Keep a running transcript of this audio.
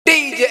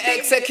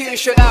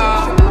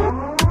Executioner.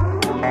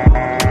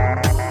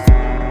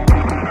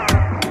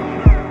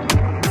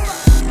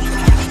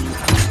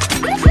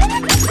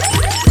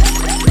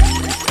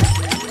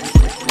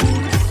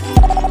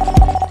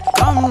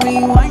 Come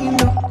rewind,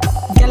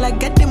 girl, I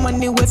get the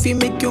money if you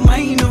make you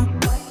mine,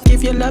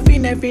 Give you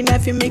loving every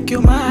night, you make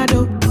you mad,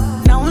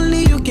 Now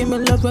only you give me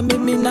love and make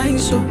me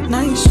nice,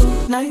 nice,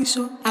 nice,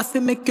 I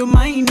feel make you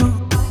mine,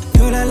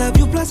 Girl, I love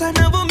you, plus I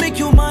never make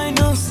you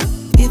minus.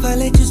 If I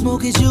let you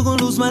smoke it, you gon'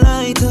 lose my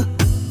lighter.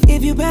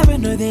 If you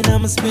paranoid, then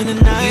I'ma spend the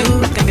night.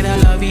 You can get a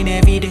loving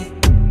every day.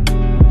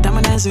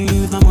 Diamond dance with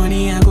you, my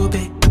money I go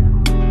pay.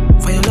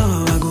 For your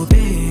love I go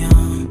pay,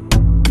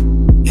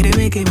 It ain't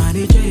making my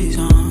DJs,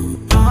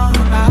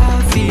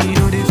 I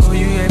feel all day for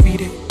you every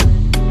day.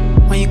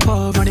 When you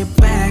call, run it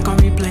back on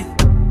replay.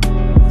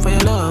 For your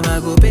love I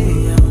go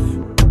pay,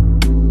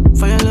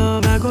 For your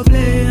love I go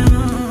play,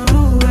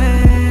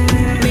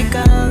 Make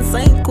a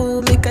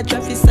psycho, make a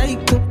traffic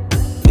psycho.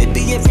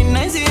 Baby, every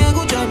night I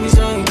go drive me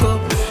psycho.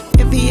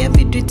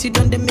 Every duty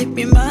done, they make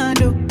me mad,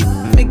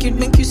 Make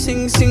you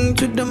sing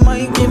to the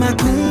mic. Yeah, my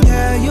queen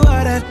girl, you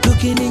are that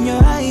looking in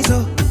your eyes,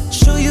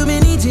 Show you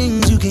many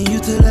things you can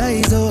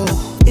utilize,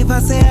 If I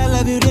say I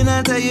love you, then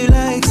I tell you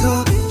like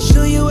so.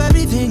 Show you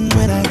everything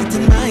when I get to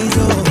nice,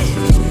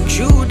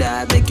 True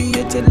that make you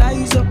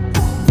utilize,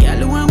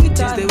 Girl, when we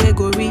taste the way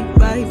go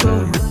revive,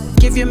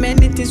 Give you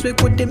many things we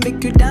could they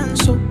make you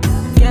dance,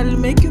 Girl,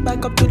 make you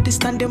back up to the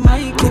stand the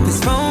mic. If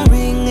his phone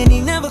ring and he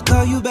never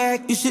call you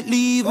back, you should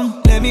leave him.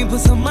 Let me put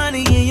some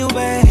money in your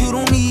bag. You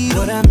don't need him.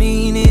 What I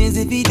mean is,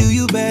 if he do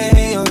you bad, it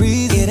ain't a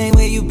reason. It ain't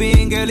where you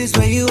been, girl, it's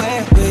where you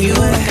at. Where you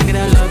at? Can get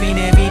a loving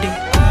every day.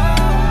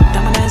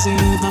 Diamond dance with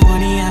you, my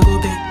money I go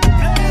pay.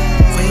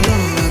 For your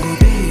love I go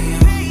pay.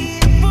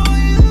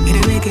 It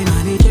ain't making my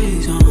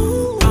DJs, I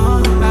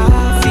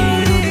feel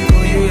all day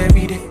for you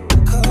every day.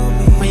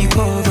 When you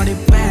call, run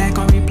it back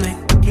on replay.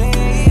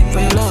 For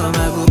your love I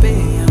go pay.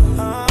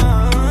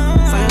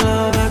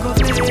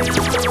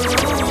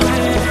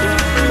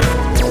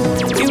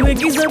 Iwe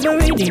giza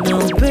baridi na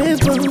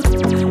upepo,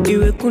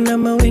 iwe kuna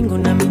mawingu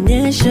na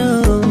minyesho,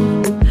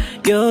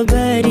 your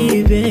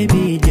body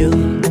baby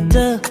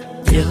joto,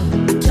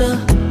 joto.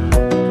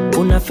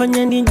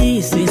 Unafanya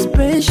nijihisi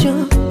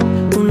special,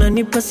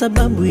 unanipa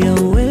sababu ya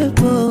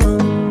uwepo,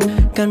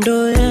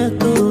 kando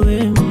yako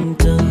we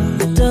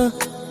mtoto,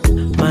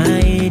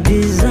 my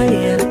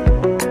desire,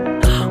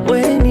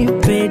 when you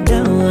pay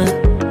down,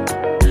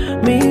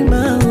 mi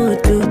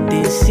mahutu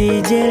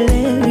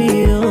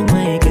tisijelewi, oh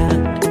my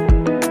God.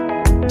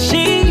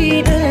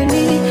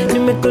 Shidani,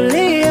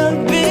 nimekulia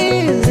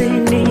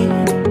bizini.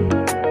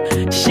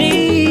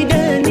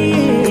 Shidani,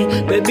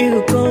 baby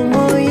uko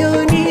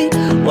moyoni.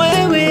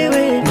 Wewe,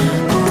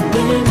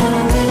 nakupenda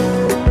we,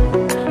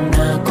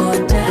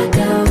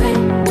 nakutaka we,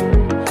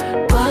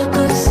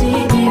 kwako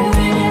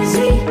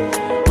sijiwezi,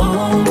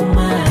 oh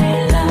my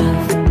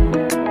love.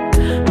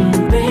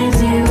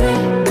 Mpenzi we,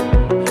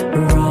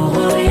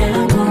 roho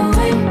yangu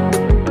we,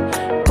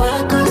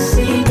 kwako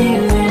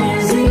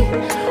sijiwezi,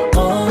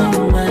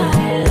 oh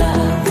my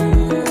love.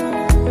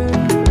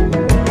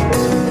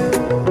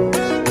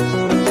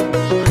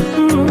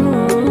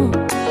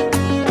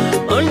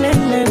 Oh na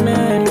na na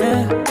na,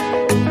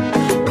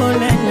 oh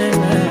na na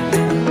na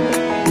na.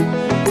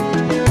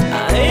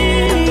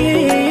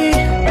 Ay,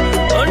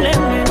 oh na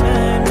na na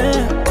na,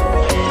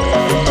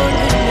 oh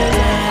na na na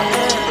na.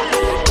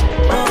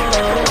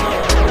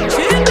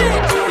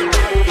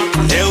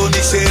 Leo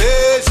ni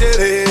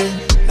sherehe,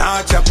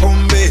 naacha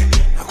pombe,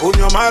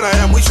 nakunywa mara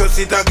ya mwisho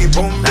sitaki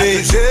pombe.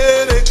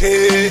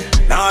 Nishereke,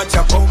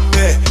 naacha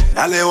pombe,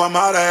 nalewa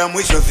mara ya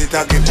mwisho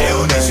sitaki pombe.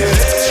 Leo ni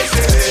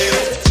sherehe,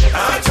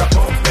 naacha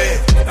pombe,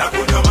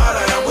 nakunywa mara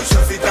ya mwisho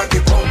sitaki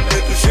pombe.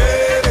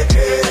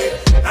 Tushereke,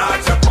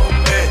 naacha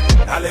pombe,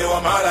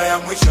 nalewa mara ya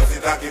mwisho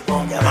sitaki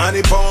pombe.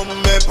 Jamani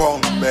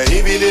pombe,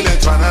 hivi lile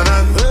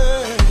twananani,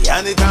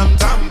 yani tam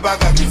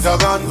mpaka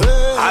kisogon.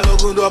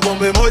 Alogundua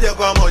pombe moja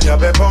kwa moja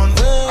pepon.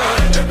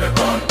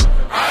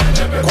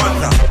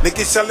 Kwanza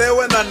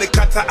nikishalewe na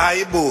nikata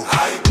aibu,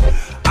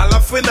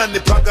 alafu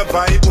inanipaga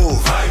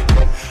vaibu.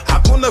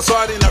 Hakuna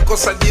swali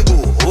nakosa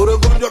jibu,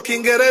 urugonjwa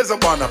Kiingereza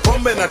bwana,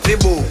 pombe na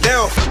tibu.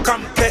 Leo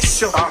kam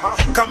kesho,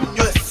 kam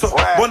nyweso,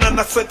 mbona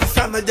na sweti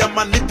sana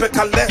jamani, nipe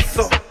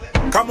kaleso.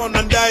 Kama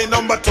unandai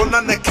nomba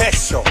tunane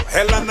kesho,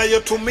 hela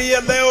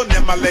nayotumia leo ni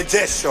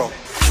malejesho.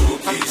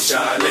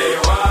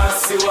 Tukishalewa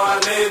si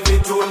walevi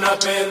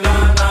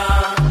tunapendana,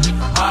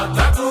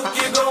 hata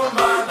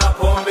tukigombana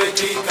pombe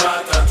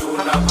kikata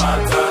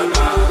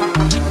tunapatana.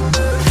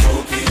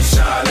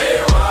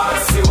 Tukishalewa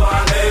si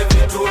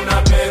walevi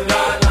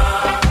tunapendana,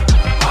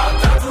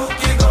 hata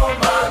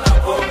tukigombana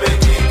pombe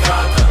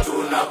kikata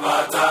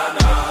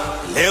tunapatana.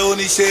 Leo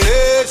ni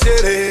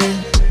sherehe,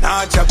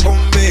 naacha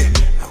pombe,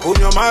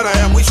 nakunywa mara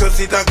ya mwisho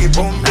sitaki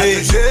pombe.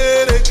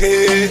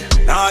 Nishereke,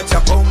 naacha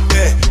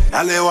pombe,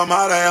 nalewa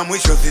mara ya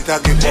mwisho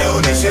sitaki pombe.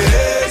 Leo ni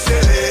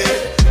sherehe,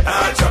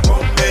 naacha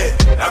pombe,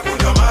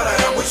 nakunywa mara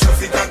ya mwisho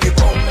sitaki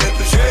pombe.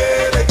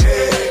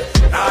 Tushereke,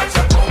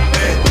 naacha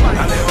pombe,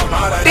 nalewa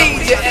mara ya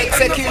mwisho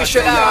sitaki pombe.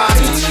 official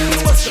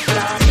What's the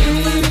plan?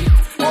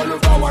 All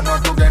of our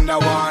not together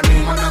one.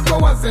 Man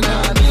go as in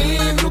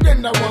ani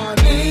together one.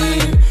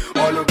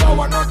 All of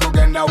our not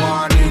together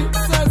one.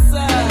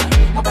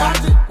 A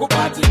party, go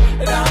party,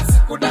 dance,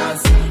 go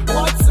dance.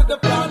 What's the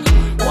plan?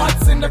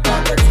 What's in the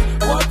context?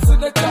 What's in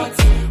the chance?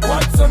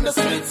 What's on the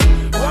streets?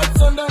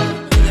 What's on the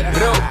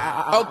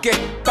okay,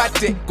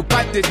 party, go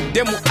party,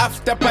 demo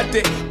after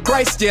party.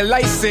 Christ your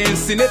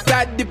license, in a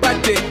third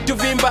party.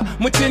 Tuvimba,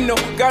 Mutino,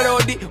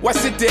 Garodi,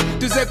 Wasite,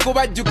 Tuze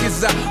Kuba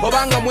Jukiza,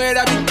 Obanga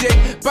Mwera Bite,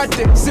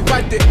 Party,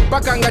 Sipate,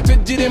 Bakanga to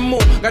Jiremu,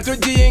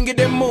 Gatuji Ingi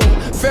de Moon,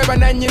 Feba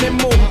Nani de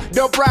Moon,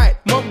 Dope Right,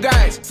 Mob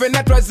Guys,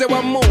 Fenatra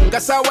Zewa Moon,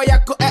 Gasawa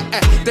Yako,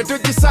 the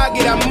Tuji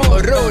Sagira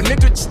Moro,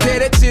 Nituch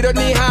Tere Chiro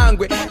Ni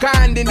Hangwe,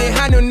 Kandi Ni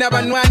Hanu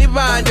Nabanwani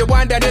Vanja,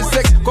 Wanda de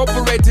Sex,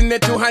 Cooperating the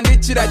 200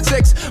 Chira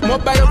checks,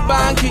 Mobile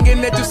Banking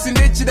in the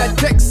Tusindichi that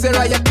text,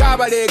 Sarah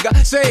Yakabalega,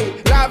 say,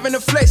 live in the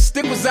flesh,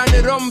 stick was on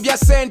the rum, ya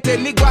sente,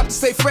 nigga up to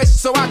stay fresh,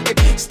 so I can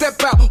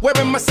step out,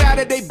 wearing my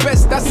Saturday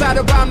best, that's how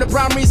the rhyme, the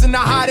prime reason the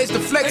hard is the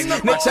flex,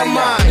 nature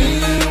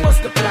mind. What's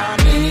the plan?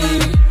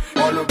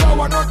 All of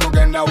our not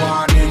together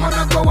one.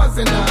 Man go as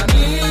in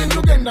ani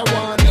together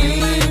one.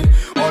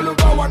 All of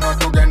our not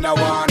together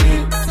one.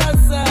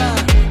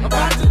 A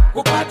party,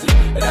 go party,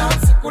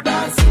 dance, go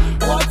dance.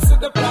 What's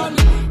the plan?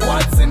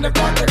 What's in the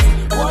context?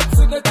 What's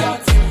in the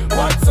charts?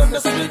 What's on the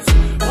streets?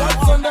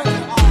 What's on the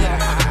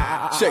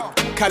check,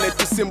 kale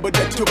tusimbo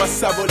de tuba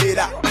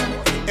sabolera.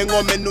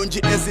 Engome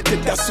nunji ezite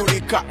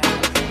tasulika.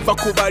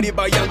 Vakubali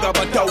bayanga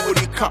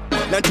batawulika.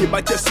 Nanti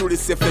bache suli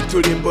sefe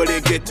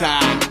tulimbolegeta.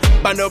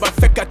 Bano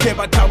bafeka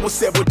teba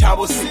tabuse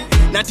butabusi.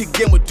 Nanti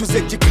gemu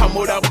tuze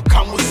jikamura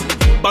bukamusi.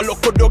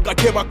 Baloko doga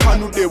teba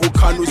kanude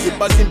bukanuzi.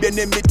 Bazimbe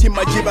ne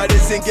mitima jibale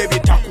zenge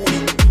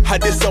bitakuli.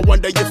 Hadisa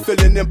wonder you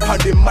feeling in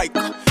pandemic mic.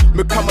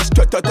 Me come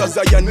straight out of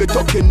Zion, me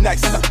talking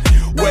nice.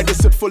 Where they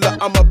sit full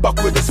of, I'm back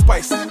with the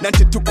spice.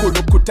 Nanti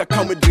tukulu kuta,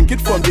 come we drink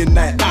it from the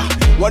night.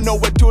 One hour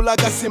to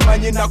laga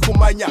simanya na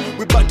kumanya.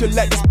 We about to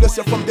light this place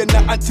from the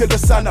night until the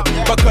sun up.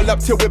 Buckle up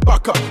till we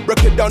back up,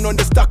 break it down on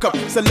the stack up.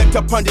 Select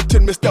up on the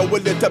tin, Mr.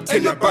 Will it up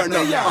till it burn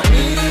up.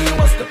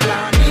 What's the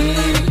plan?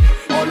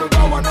 All of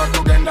our not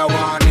together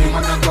one.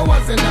 Man go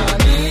as in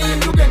ani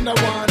together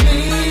one.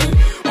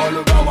 All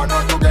of our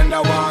not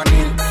together one.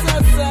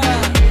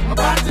 A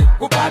party,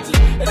 go party,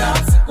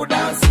 dance, go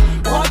dance.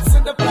 What's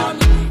in the plan?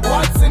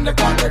 What's in the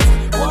context?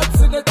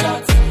 What's in the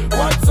charts?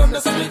 What's on the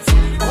streets?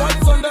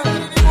 What's on the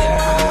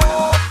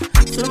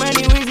So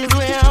many reasons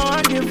where I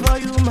want you for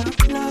you, my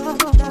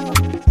love.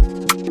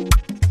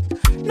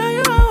 Now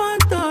you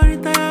want to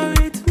retire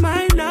with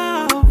my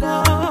love.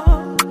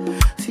 Oh.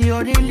 See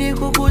all the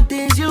little good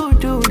things you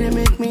do, they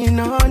make me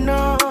no.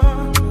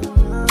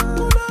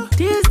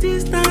 This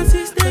distance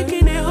is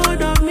taking a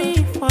hold of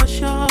me for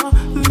sure.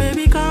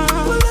 Baby, come.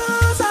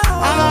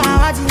 I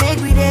want to make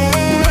me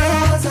there.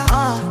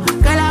 Oh,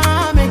 girl, I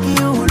want to make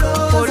you.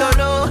 Oh,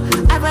 no.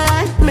 I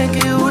want to make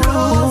you. Oh,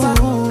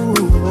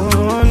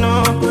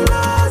 no.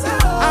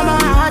 I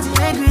want to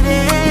make me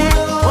there. Oh,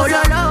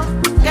 no.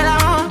 Girl, I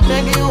want to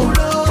make you. Oh,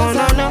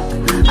 no.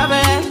 I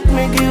want to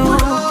make you.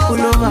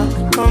 Pull over.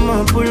 Come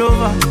on, pull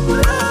over.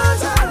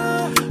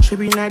 Should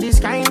be not this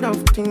kind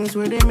of things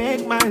where they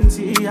make man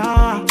see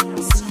ya.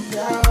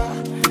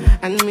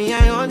 And me,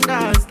 I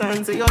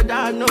understand. So your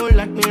dad know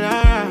like me,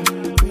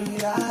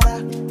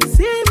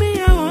 see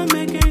me, I won't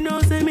make you know.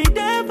 Say me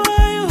there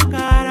for you,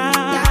 cara.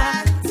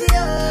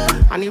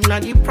 And if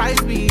not the price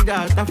be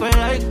that, I feel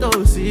like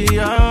to see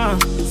ya.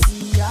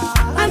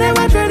 I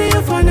never traded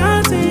you for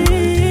nothing.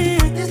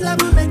 This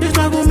love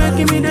will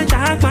make me the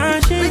jack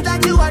machine.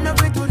 Without you, I know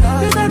it to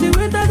love. Without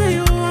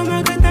you, I'm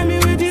not gonna tell me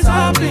with this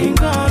all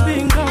bingo. I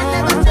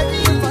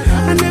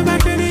never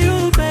traded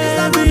you,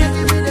 baby.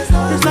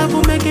 This love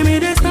will make me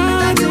the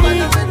star.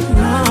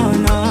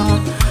 No.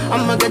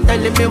 I'ma get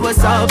telling me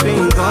what's up,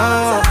 bingo.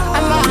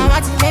 I'ma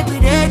want to make me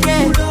dead.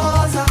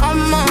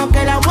 I'ma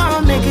girl, I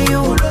wanna make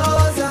you.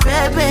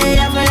 Baby,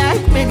 I feel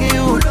like making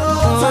you.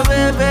 Oh,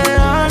 baby,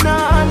 oh, no.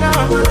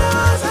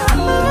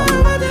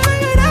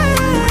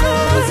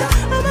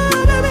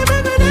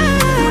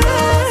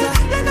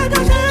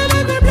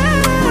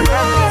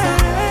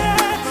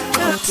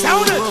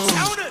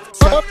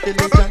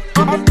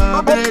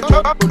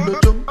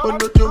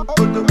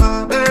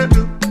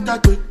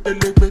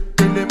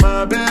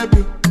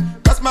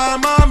 That's my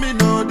mommy,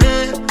 no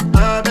day.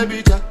 My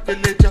baby, Jack,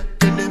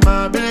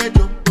 my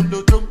baby,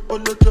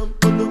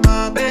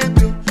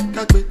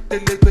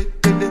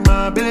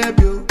 my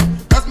baby.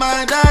 That's my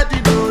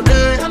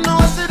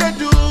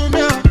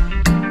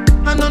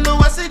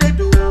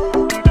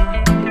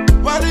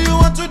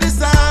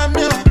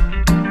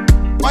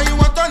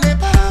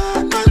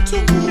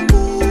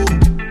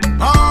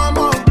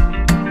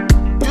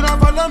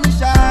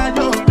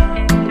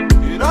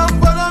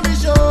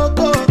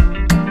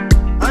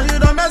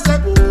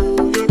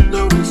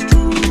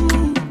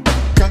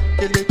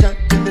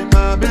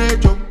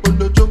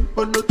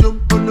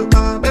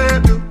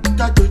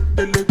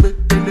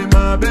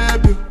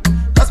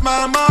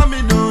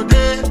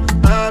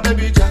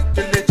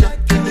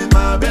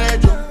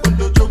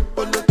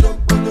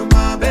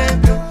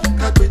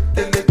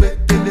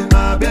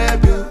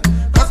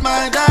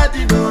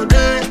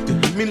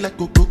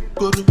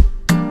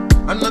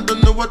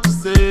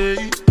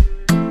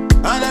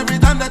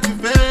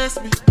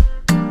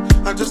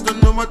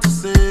know what to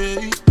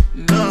say.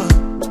 No.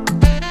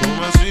 Oh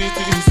my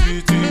sweetie,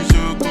 sweetie,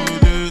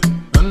 chocolate.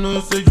 I know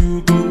say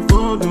you go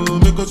follow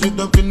me, cause you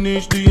don't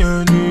finish the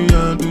honey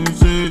and do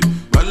say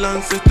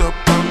balance it up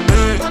and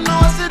me. I know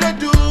I say they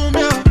do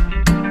me.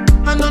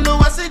 I don't know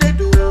what say they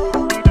do.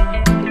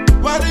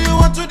 Why do you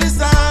want to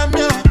disarm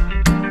me?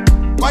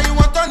 Why you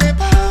want on a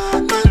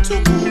bad man to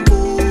move?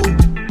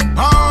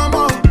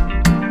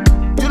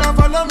 You don't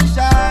follow me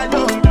shy,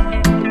 no.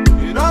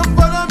 You don't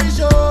follow me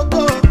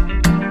shoko.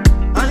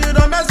 And you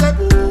don't mess up,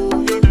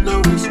 you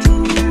know it's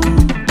true.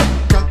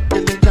 Jack,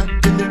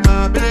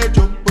 my baby,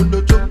 jump on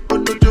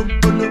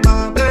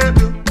my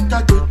baby.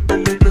 Jack,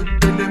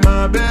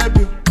 my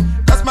baby.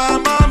 That's my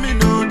mommy,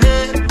 no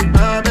day.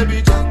 My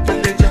baby, Jack,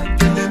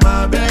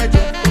 my baby.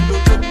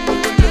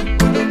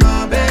 Jump on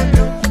my baby.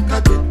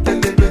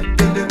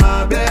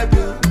 My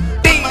baby.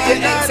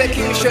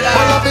 DJEXECUTIONER.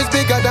 My love is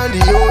bigger than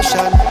the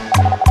ocean.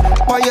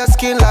 By your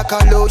skin like a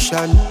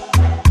lotion.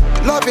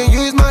 Loving you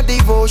is my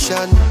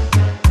devotion.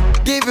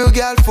 Give you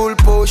girl full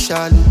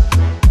potion.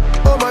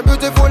 Oh my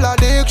beautiful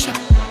addiction.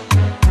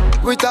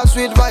 With a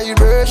sweet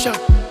vibration.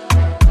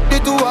 The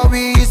two of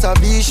we is a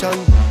vision.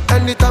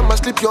 Anytime I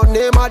slip your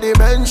name I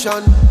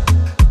dimension.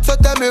 So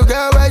tell me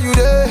girl where you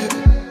there.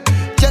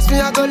 Just me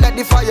I go let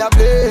the fire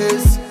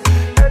blaze.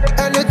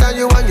 Anytime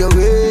you want your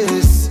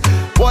ways.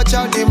 Watch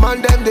out the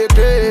man them they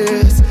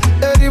grace.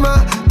 Hey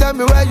man, tell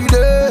me where you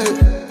there.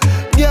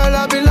 Girl,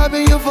 I've been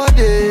loving you for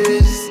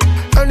days.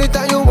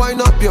 Anytime you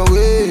wind up your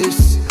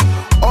waist,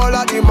 all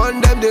I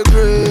demand them the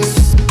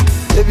grace.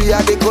 Baby,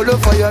 I dey colo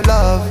for your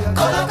love.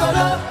 Colo,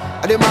 colo.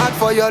 I dey mad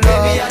for your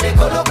love. Baby, I dey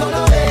colo,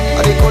 colo, eh.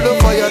 I dey colo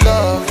for your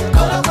love.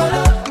 Colo,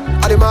 colo.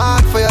 I dey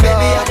mad for your love.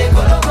 Baby, I dey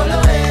colo, colo,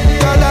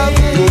 eh. Your love,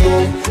 you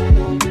know.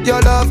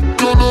 Your love,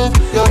 you know.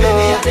 Your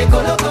Baby, I dey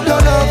colo, colo,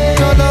 your love,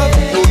 your love,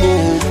 you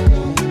know.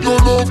 You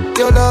know.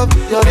 Your love,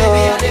 your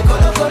Baby, I dey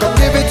colo, colo, come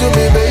give it to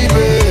me,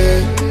 baby.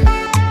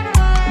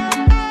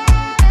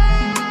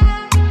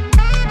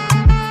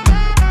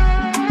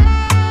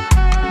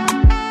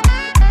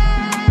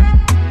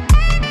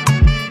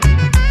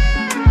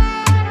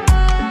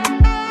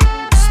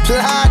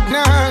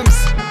 Platinums.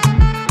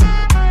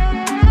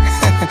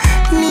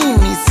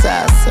 Nini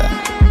Sasa.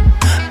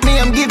 Me,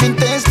 I'm giving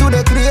thanks to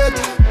the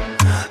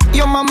Creator.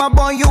 Your mama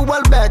born you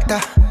well better.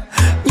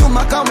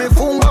 Nyuma kama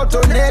funga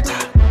utoneta.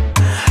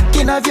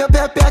 Kinavyo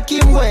pepe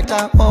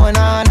akimweta. Oh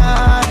na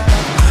na.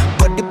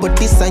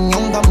 Body sa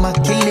nyonga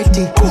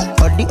makiliti.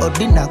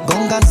 Odi na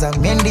gonga za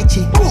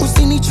mendichi.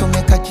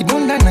 Usinichomeka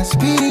kidonda na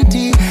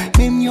spiriti.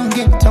 Mimi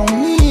yonge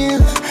taumia.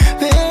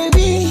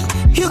 Baby,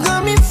 you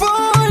got me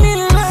falling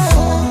in love.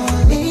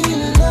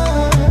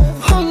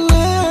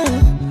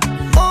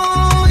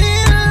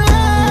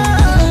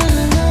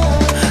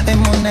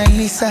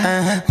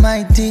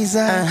 My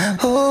teaser,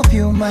 hope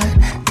you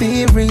might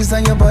be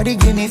reason your body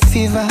give me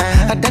fever.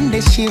 I done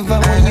the shiver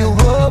when you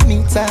hold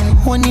me tight.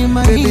 When you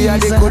my baby, I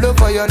dey colo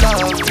for your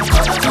love.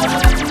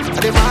 I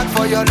dey mad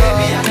for your love.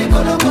 Baby, I dey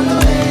colo, colo,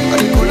 eh. I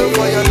dey colo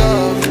for your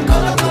love.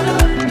 Colo, colo.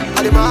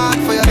 I dey mad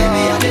for your Baby,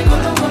 I love. dey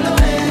colo, colo,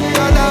 eh.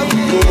 Your love,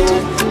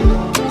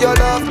 your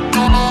love,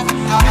 your love.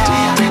 Baby,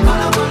 I dey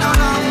colo, colo,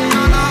 eh.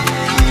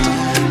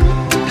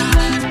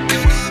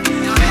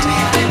 Baby,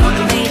 I dey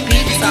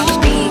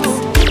colo,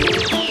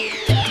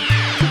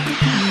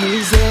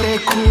 Nizere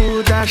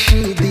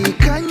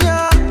kudashidikanya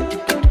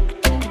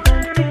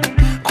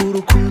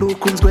kurukundo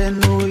kunzwe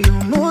n'uyu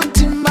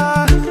mutima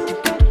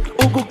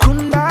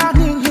ugukunda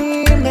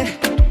nk'inkime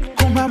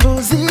ku mpamvu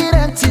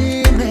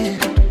zirantime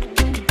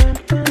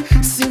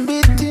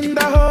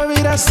simbitindaho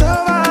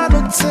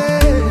birasobanutse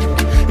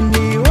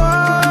ni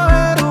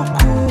wowe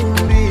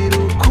rukumbi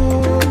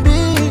rukumbi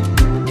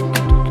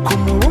ku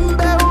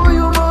mubumbe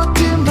w'uyu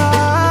mutima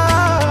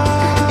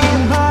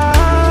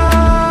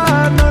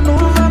impano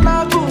numva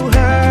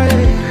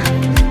naguhaye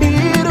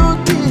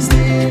iruta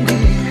izindi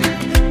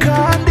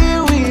kandi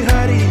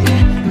wihariye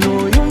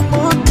n'uyu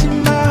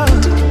mutima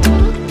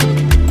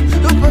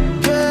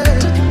upepe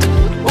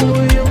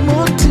uyu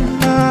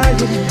mutima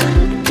ye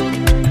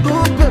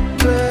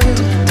upepe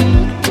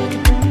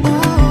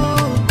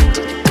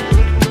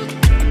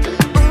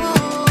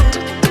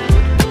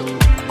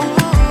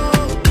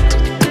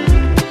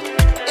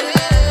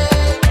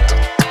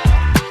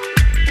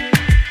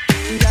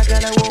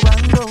njagala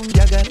wobango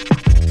njagala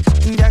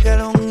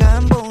njagala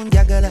ongambo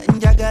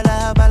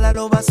njagala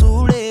balalo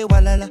basule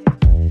walala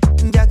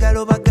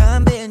njagala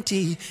bagambe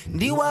nti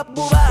ndi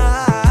wabuba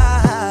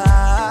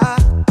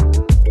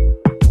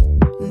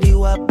ndi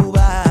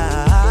wabuba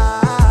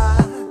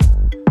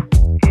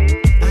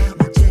I'm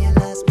a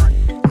jealous man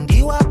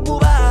ndi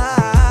wabuba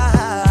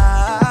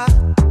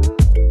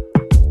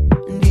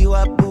ndi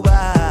wabuba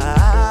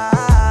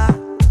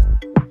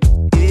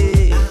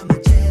I'm a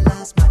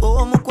jealous man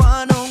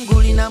omukwano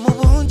ngulina mu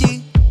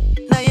bungi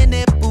naye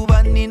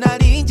nebbuba nina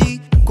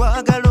lingi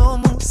nkwagala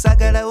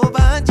omusagala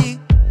obangi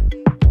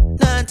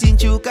nanti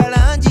nkyuka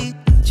langi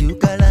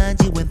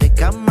when they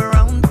come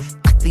around.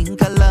 I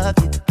think I love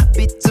you a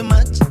bit too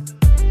much.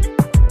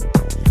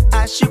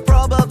 I should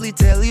probably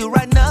tell you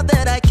right now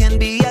that I can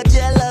be a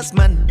jealous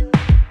man.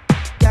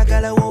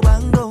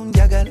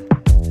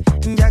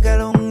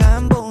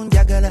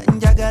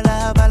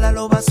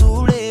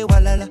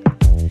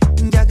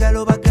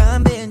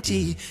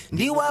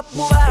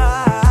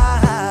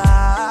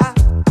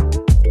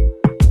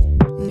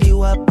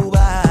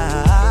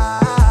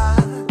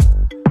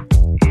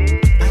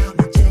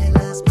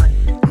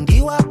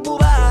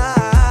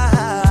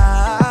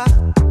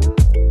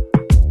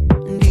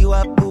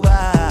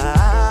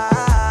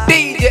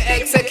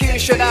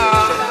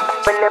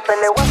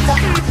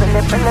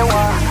 pele pele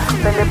wa,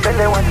 pele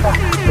pele washa,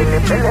 pele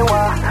pele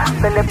wa,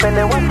 pele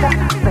pele washa,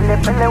 pele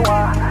pele wa,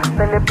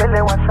 pele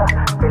pele washa,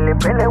 pele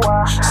pele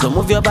wa. So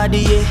move your body,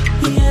 yeah,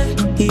 yeah,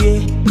 yeah,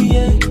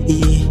 yeah,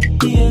 yeah,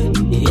 yeah,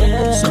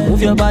 yeah. So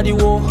move your body,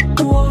 whoa,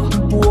 whoa,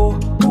 whoa,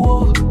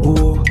 whoa,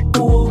 whoa,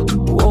 whoa,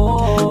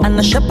 whoa. And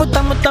I shapo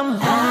tamu tamu,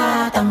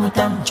 ah tamu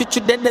tamu. Chuchu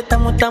dede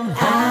tamu tamu,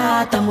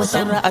 ah tamu tamu.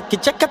 Sera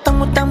akicheka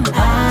tamu tamu,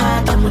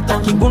 ah tamu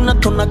tamu. Kiguna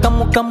tuna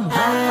kamu kamu,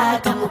 ah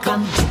tamu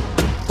kamu.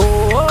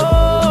 Oh,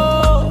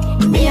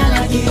 oh, me I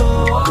like you.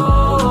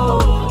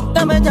 Oh,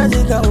 dame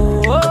jazika.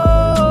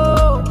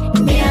 Oh,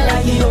 me I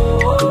like you.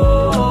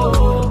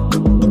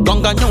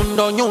 Gonga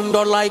nyundo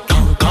nyundo like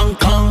kang kang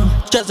kang.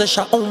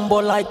 Chezesha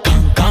umbo like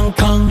kang kang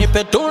kang.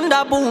 Nipe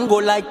tunda bungo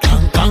like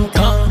kang kang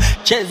kang.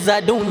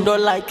 Cheza dundo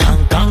like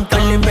kang kang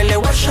kang. Pele pele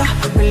washa,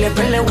 pele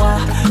pele wa,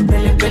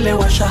 pele pele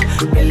washa,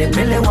 pele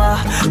pele wa,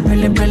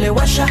 pele pele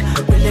washa,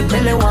 pele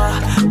pele wa,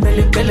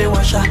 pele pele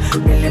washa,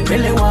 pele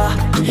pele wa.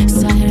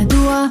 Sahra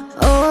dua,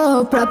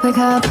 oh, proper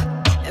cup.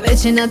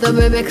 Vicinato,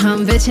 baby,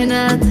 come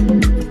vicinat.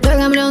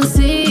 Drogam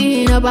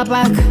ronsi, no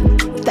papak.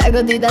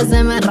 Tego ti da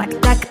zema, rak,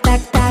 tak,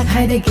 tak, tak.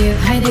 Haydi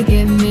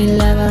give me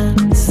lava.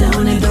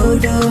 Soune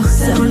dodo,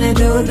 soune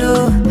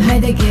dodo.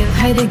 Haydi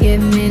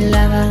give me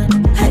lava.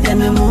 Haydi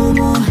me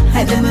momo,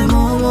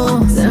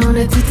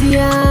 soune titi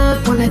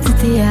up, una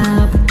titi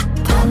up.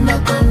 Tanda,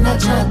 tanda,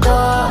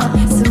 chata.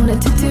 Soune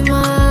titi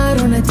mar,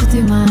 una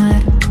titi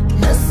mar.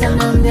 Nasa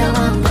mandiamo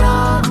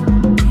andrà.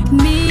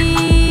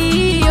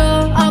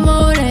 Mio,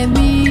 amore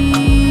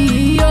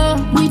mio.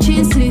 Mi ci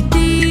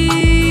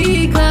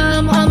insiti,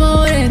 come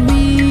amore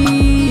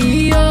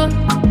mio.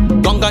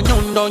 Gonga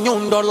nyundo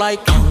nyundo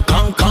like kang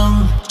kang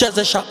kang.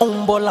 Chezesha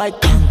umbo like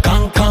kang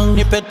kang kang.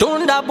 Nipe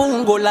tunda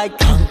bungo like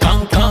kang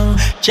kang kang.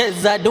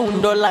 Cheza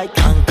dundo like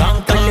kang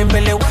kang kang. Pele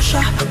pele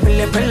washa,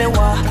 pele pele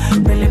wa,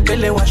 pele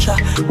pele washa,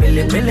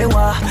 pele pele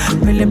wa,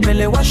 pele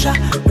pele washa,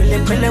 pele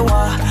pele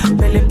wa,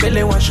 pele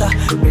pele washa,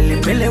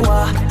 pele pele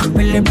wa,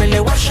 pele pele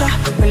washa,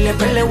 pele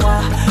pele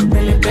wa,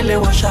 pele pele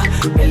washa,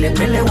 pele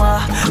pele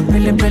wa,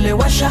 pele pele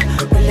washa,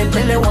 pele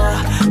pele wa,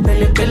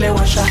 pele pele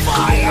washa,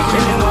 pele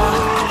pele wa.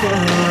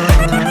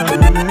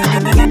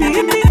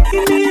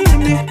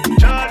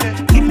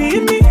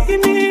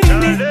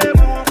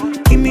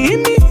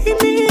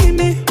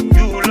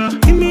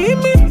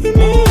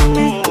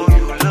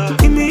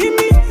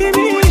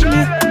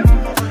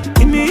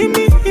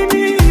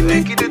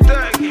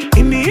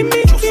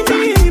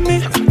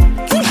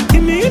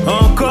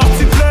 Encore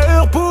tu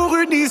pleures pour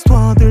une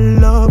histoire de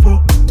love.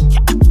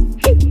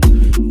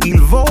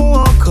 Ils vont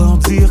encore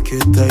dire que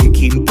t'as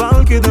qui ne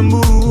parle que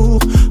d'amour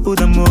ou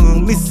d'amour.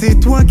 Mais c'est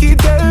toi qui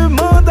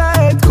demandes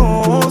à être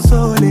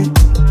consolé.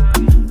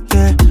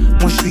 Yeah.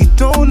 Moi je suis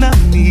ton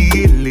ami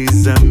et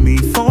les amis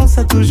font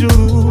ça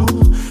toujours.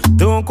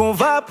 Donc on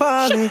va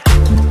parler.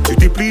 Tu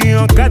t'es plié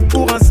en quatre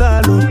pour un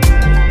salaud.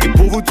 Et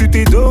pour vous tu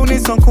t'es donné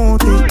sans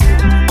compter.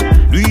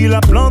 Lui il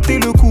a planté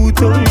le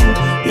couteau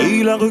et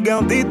il a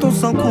regardé ton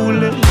sang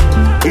couler.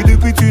 Et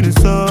depuis tu ne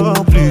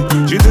sors plus.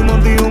 J'ai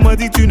demandé, on m'a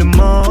dit tu ne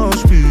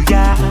manges plus.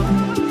 Yeah.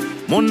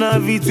 Mon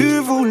avis tu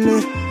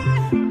voulais.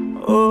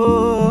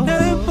 Oh,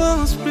 ne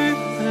pense plus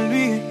à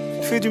lui.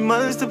 Tu fais du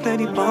mal, s'il te plaît,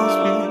 n'y pense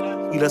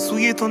plus. Il a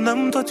souillé ton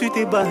âme, toi tu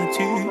t'es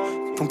battu.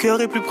 Ton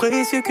cœur est plus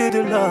précieux que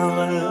de l'or.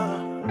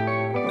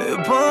 Ne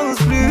pense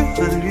plus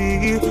à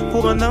lui.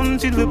 Pour un homme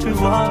tu ne veux plus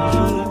voir le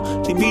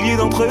jour. Des milliers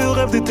d'entre eux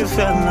rêvent de te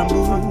faire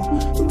l'amour.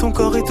 Ton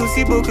corps est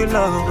aussi beau que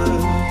l'or.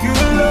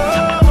 Que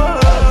l'or.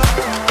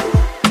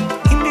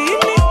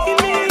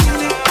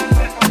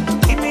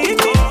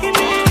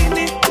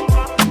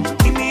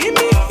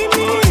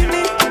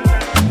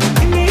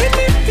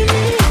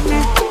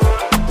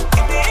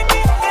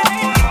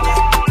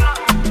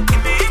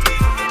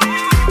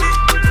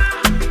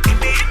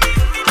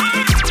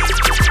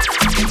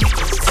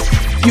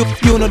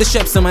 You know the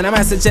chefs, man. I'm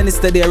Master Jenny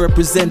today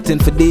representing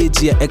for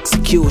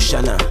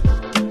DJEXECUTIONER.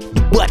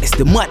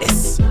 The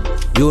maddest.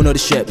 You know the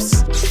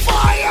chefs.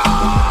 Fire!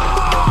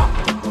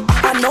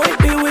 I know it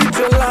be with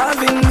your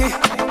loving me.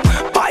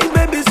 My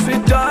baby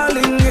sweet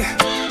darling.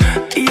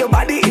 Your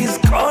body is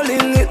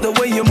calling it. The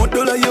way you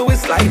modula you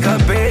is like a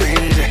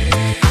bend.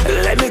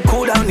 Let me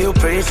cool down your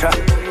pressure.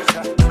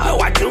 I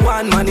want you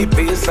one money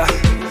pizza.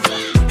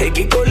 Hey,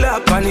 go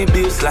up on the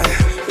baseline.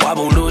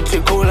 Wabudu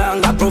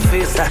chikulanga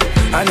professor.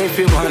 And if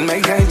you want,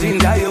 make I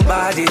ginger your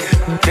body.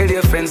 Tell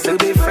your friends to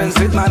be friends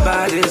with my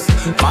bodies.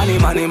 Money,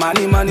 money,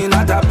 money, money,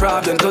 not a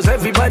problem. Cause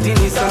everybody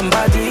needs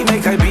somebody.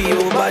 Make I be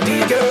your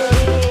body, girl.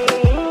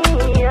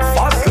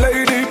 First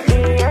lady,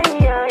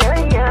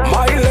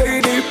 my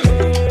lady,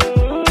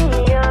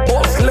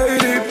 boss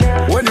lady.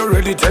 When you're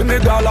ready, tell me,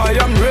 girl, I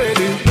am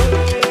ready.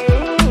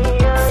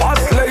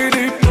 First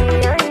lady,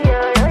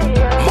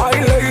 my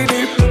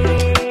lady,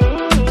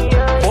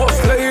 boss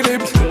lady.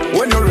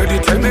 When you're ready,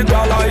 tell me,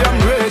 girl, I am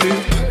ready.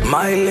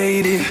 My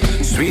lady,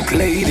 sweet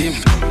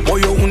lady. Boy,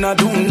 you wanna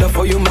do enough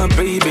for you, my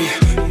baby.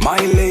 My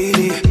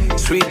lady,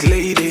 sweet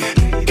lady.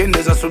 In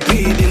there's a sweet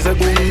lady, there's a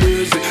good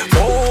music.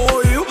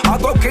 For you, I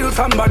go kill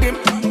somebody.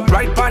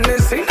 Right on the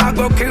scene, I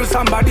go kill somebody.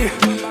 somebody.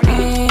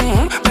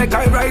 Make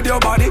I ride your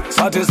body,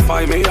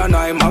 satisfy me and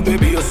I, my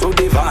baby, you're so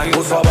divine.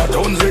 Usaba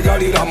tonzi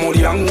gali la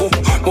muri yangu,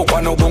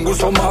 mukwano gungu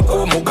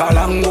somako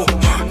mukalango.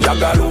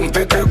 Yagalu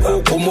mpete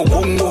kuku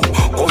mugungu,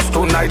 cause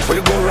tonight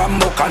we go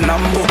rambo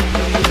kanambo.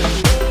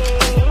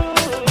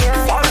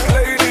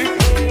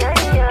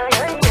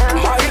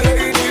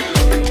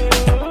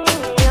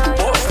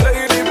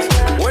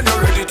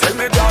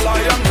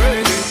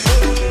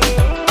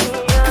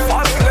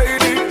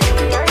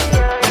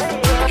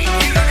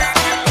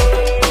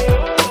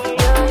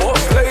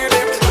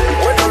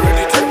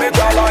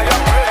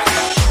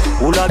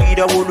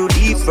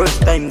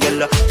 First time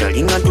girl,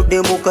 telling her to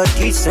them muka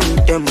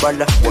decent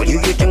tembala. What you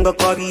tenga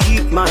kari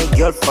eat my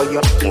girl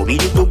fire.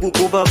 Mobili kubu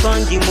kuba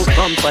bandi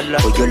mukampala.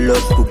 Oh your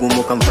love kubu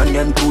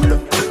mukamfanya ntula.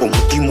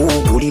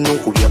 Omutimu uri no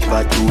kubya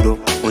paturo.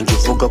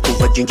 Onjifuga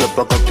kuva jinja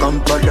paka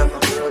Kampala.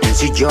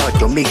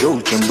 Nsijato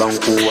miyo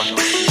chimbankuwa.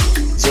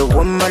 So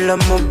wamala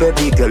mo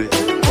baby girl,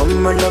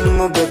 wamala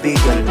mo baby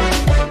girl.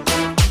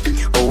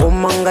 Oh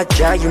manga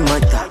chai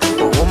mata,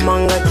 oh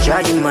manga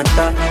chai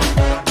mata.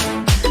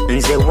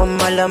 Nze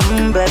wamala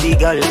baby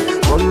girl,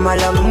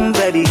 wamala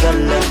baby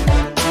girl.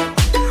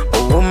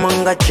 Oh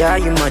manga chai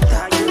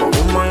mata,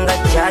 oh manga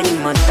chai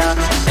mata.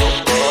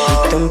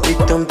 Pitampi,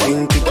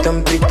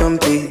 pitampi,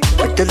 pitampi,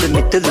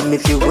 pitampi. Tell me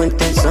if you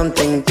want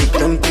something.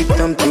 Pitampi,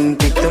 pitampi,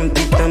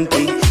 pitampi,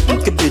 pitampi.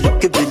 Kibili,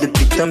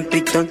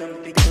 pitampi, pitampi.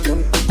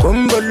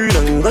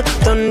 Kumbalanga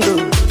tando,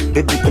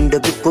 baby kunda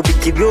biko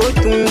biti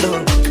biotundo.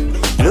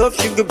 Love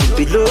sugar,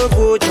 baby love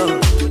water.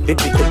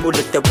 Baby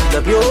tabula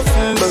tabula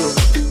biofumba.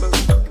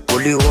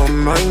 Only one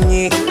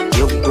money,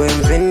 you're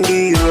going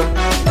vendira.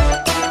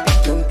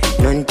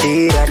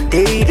 Nantira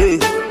date,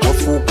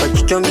 wafuka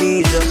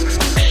chichamiza.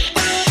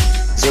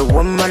 Say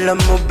wamala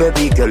mo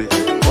baby girl,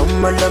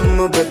 wamala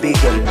mo baby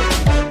girl.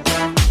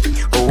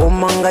 Oh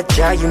manga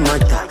chai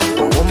mata,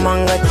 oh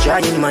manga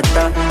chai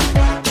mata.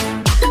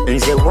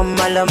 Say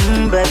wamala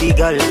baby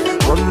girl,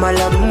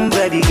 wamala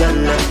baby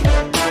girl.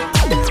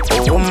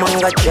 Oh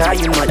manga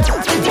chai mata,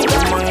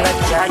 oh manga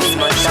chai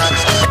mata.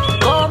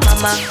 Oh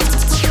mama,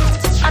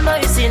 I know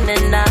you seen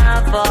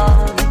enough.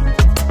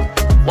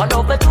 One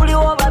over tuli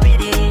over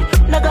bidi,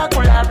 naga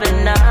kulab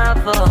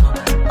enough.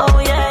 Oh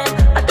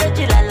yeah, I touch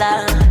you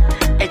lala,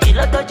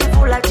 ejilo touch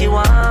you like you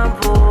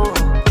want.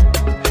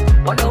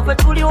 One over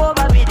tuli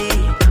over bidi,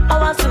 I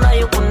want to know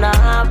you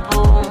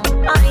kunapo.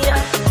 Ah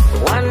yeah,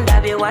 one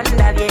day,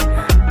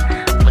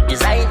 but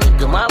design it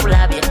to my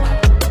blabby.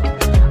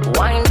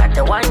 One that,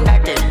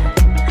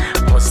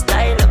 most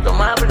style of the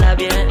marble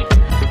blabby.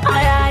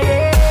 Ah yeah.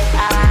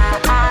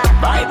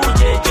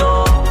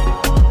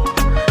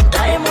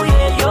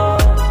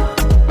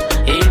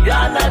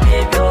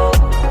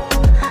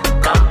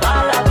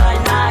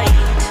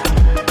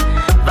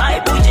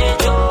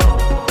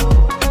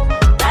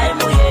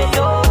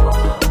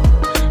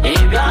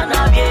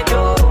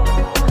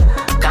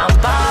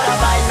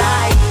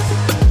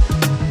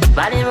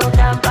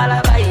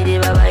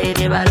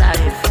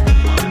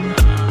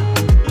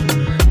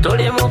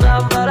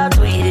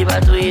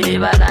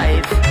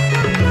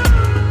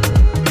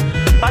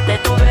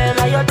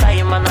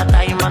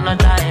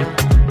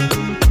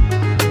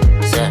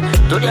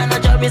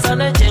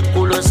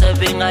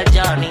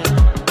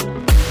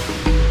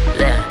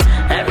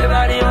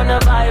 Everybody on the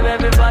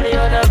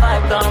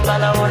vibe,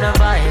 Kampala on the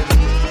vibe.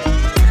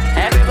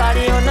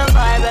 Everybody on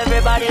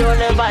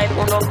the vibe,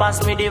 uno pass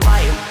me the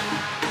vibe.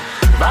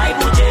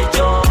 Vibe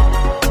ujejo,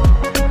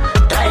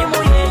 time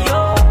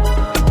uyeyo,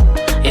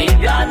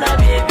 Ibiana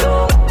bebyo,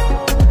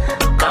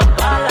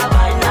 Kampala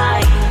by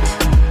night.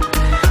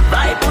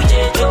 Vibe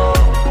ujejo,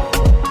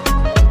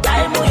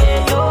 time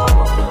uyeyo,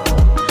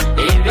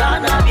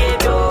 Ibiana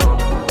bebyo,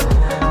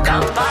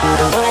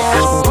 Kampala by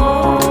night.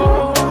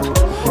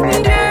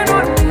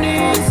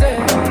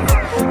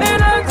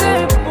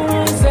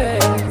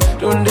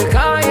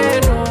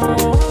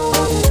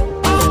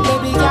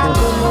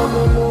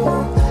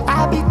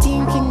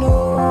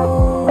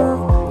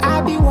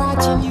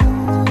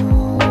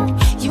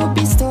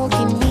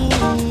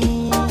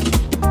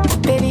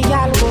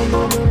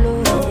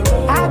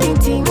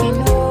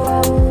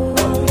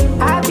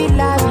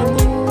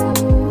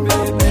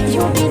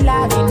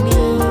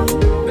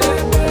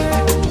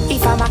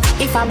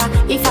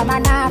 If I'm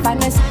an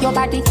Vanessa, your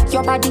body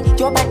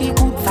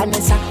good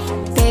Vanessa.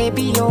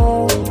 Baby,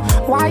 yo,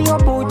 why your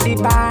booty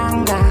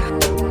banger?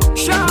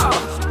 Sure,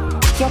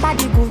 your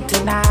body good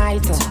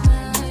tonight.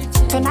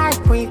 Tonight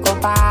we go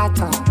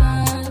battle.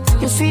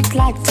 You sweet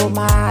like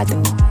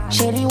tomato,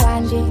 cherry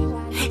one day.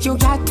 You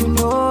got to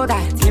know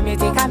that. Give me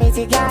take a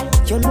girl,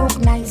 you look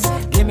nice.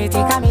 Give me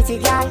take a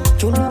girl,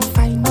 you look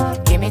fine.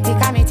 Give me take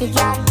a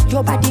girl,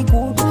 your body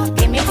good.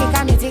 Give me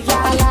take a girl,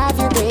 I love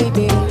you,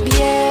 baby,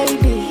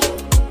 baby.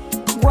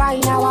 Why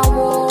now a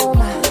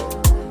woman?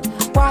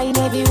 Why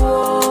never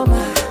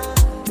woman?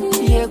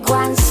 You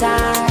go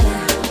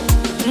sana.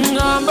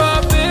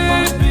 Number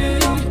baby.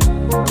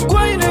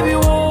 Why never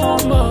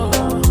woman?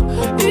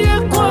 You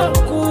go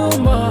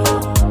kuma.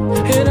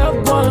 Hit up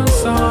one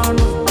son.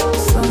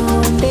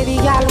 Baby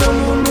girl,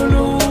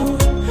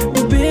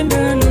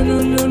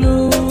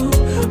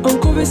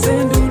 Uncle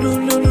say no no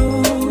no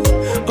no.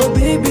 Oh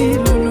baby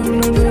no no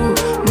no no.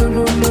 No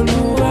no no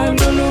no. No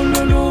no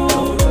no no.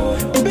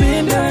 Oh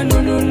baby no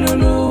no no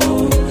no.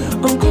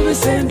 Uncle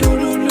say no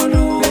no no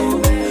no.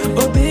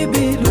 Oh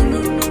baby no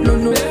no no no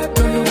no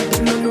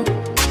no.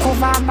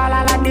 Cover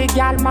balala the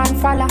girl man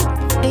falla.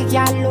 The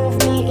girl love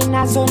me in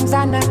a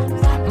zonzana.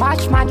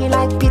 Match money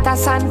like Peter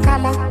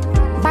Sankala.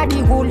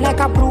 Body good like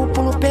a blue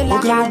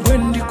pulupela.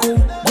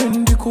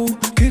 Gwendiko,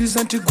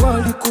 kirizanti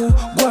gwaliko,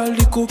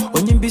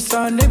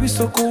 onyimbisa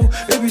nebisoko,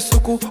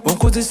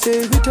 onkoze se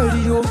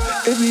vitaliyo,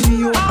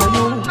 ebiriyo,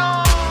 ayo.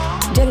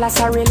 Jealous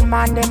a real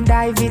man, them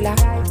die villa.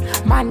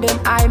 Man, them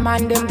high,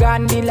 man, them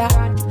gone villa.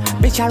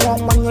 Bitch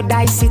around when you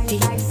die city.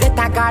 Get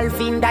a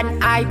girlfriend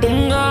and I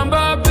them.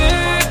 Ngamba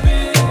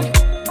baby,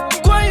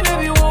 kwai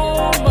nebi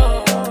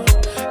woma,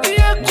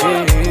 iya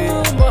kwa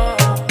kuma,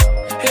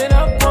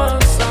 ena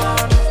kwansa.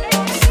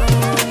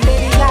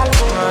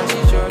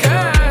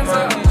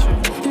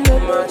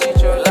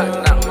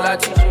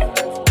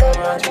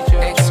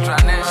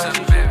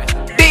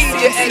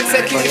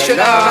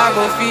 DJEXECUTIONER. I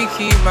go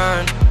fiki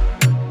man,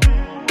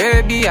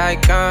 baby I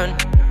can.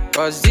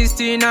 Cause this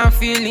thing I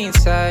feel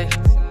inside,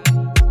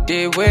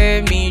 they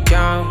weigh me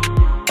down.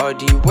 Or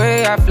the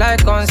way I fly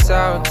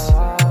consult,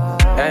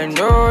 and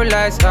no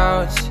lights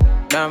out.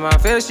 Now my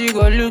face you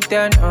go look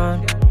down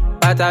on,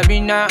 but I be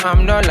now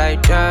I'm not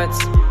like that.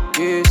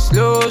 Yeah,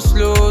 slow,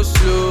 slow,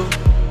 slow.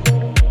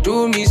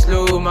 Do me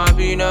slow, my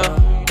bina.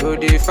 Do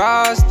the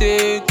fast,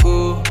 take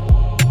go.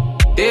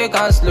 Take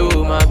a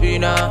slow, my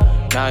bina.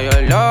 Now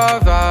your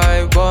love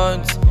I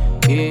want.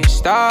 Yeah,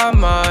 start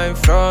my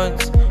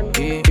front.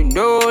 Yeah,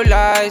 no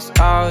lights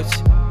out.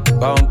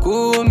 Come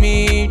cool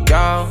me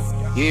down.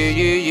 Yeah,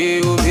 yeah,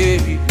 yeah, oh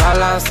baby.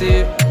 Balance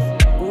it.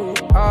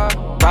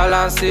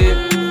 Balance it.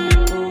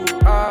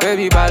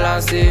 Baby,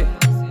 balance it.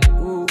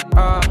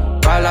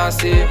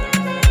 Balance it.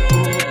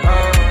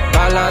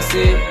 Balance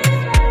it.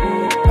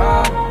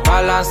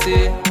 Balance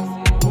it.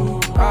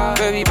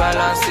 Baby,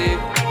 balance it.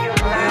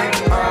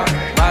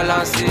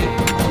 Balance it.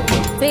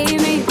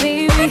 Baby,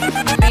 baby,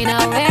 mean I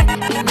wait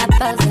in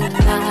 1,000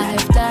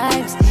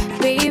 lifetimes.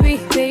 Baby,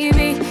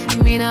 baby,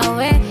 mean I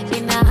wait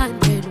in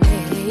 100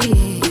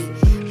 ways.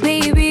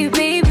 Baby,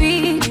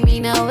 baby,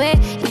 mean I wait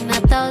in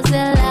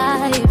 1,000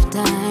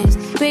 lifetimes.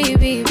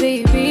 Baby,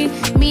 baby,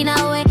 mean I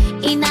wait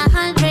in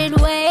 100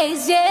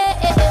 ways. Yeah,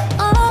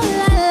 oh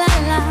la la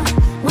la,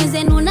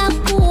 mwenzen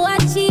unakuwa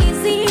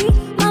cheesy,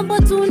 mambo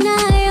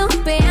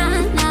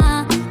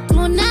tunayopeana,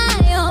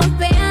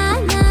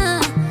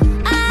 tunayopeana.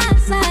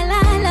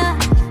 Asalala,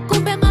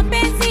 kumbe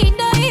mapenzi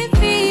ndo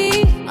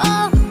hivi.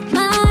 Oh,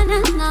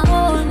 maana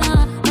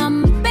naona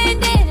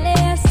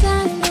nampendelea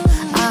sana.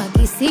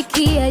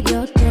 Akisikia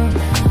joto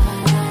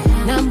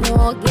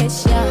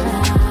namuogesha,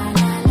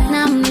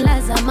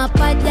 namlaza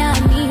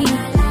mapajani,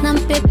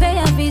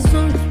 nampepea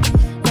vizuri,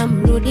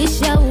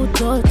 namrudisha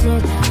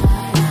utoto,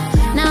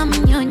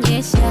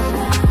 namnyonyesha.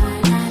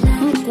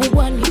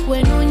 Mkubwa ni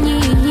kwenu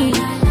nyinyi,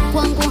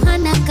 kwangu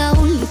hana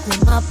kauli kwa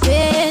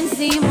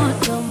mapenzi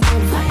moto moto.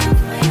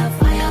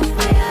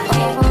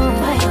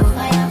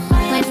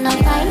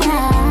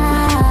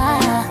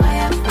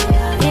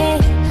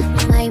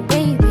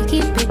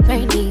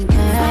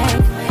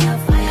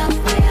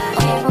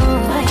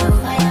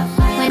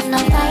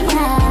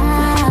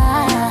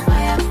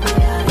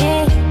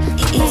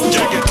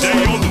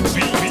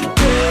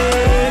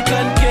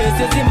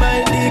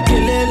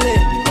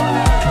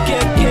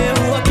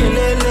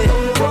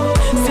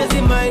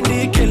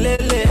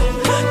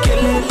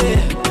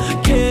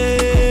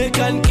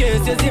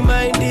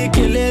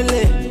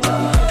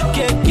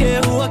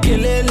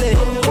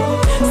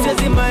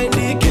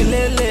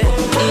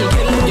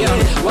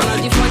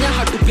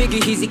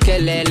 Hizi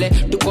kelele,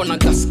 tuko na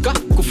gaska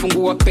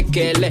kufungua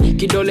pekele,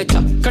 kidole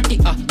cha kati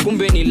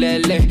kumbe ni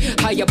lele.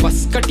 Haya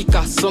bas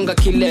katika songa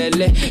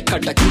kilele,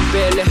 kata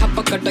kipele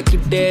hapa kata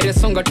kidere,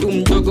 songa tu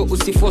mdogo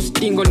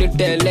usifostingo ni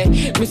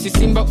tele. Misi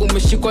simba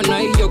umeshikwa na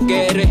hiyo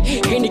gere,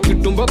 hii ni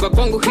kitumboga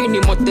kwangu hii ni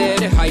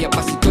motere. Haya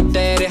basi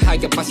totere,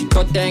 haya basi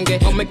totenge,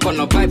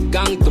 omekona vibe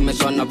gang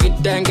tumeshona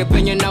vitenge.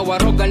 Penye na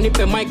waroga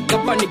nipe mic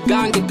hapa ni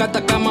gangi,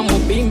 kata kama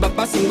mobimba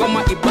basi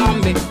ngoma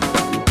ibambe.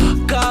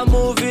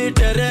 Movie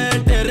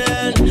teren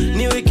teren,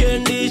 ni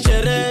weekendi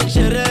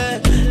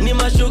shere, ni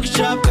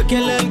mashuksha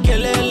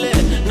kelele,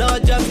 na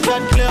just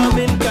got clear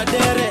min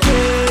kadere.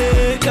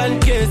 Kan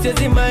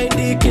sezi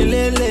maindi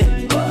kelele,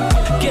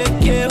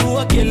 keke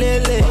huwa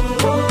kelele,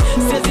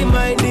 sezi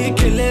maindi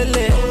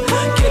kelele,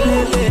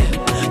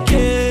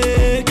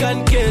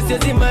 kan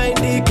sezi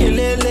maindi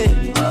kelele,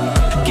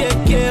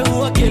 keke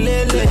huwa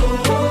kelele,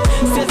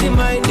 sezi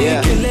maindi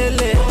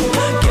kelele.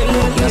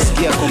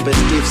 Nasikia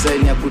competitive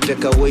sign ya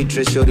kuteka weight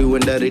ratio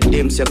uenda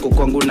redeems yako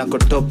kwangu nako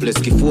topless,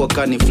 kifua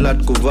kani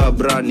flat kuvaa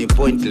bra ni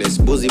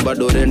pointless, buzi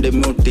bado rende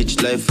mu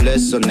teach life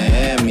lesson.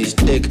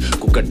 Mistake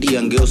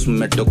kukatia ngeos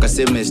mmetoka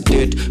same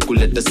state,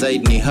 kuleta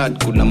side ni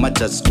hard kuna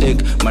match at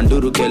stake.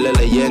 Manduru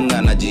kelele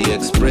yenga na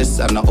G-Express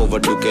ana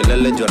overdo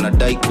kelele jo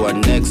anadai kwa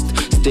next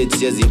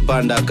states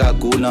yazipanda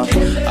kakuna.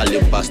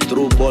 Alipass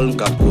through ball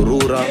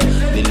nkapurura.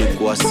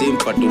 Nilikuwa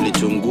simpa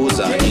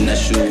tulichunguza. Nina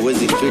shoe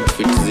wezi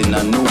fit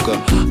zinanuka.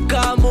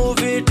 Ka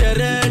movie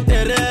teren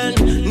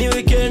ni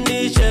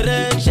weekendi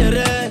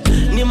shere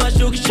ni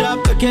mashukisha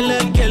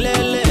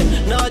kelele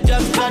now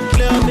just start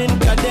claiming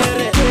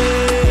kadere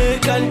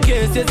kan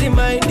sezi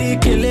mind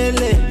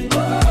kelele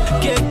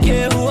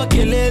keke huwa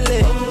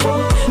kelele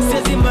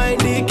sezi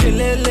mind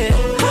kelele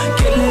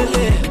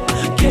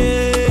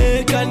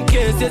ke kan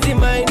sezi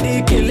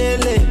mind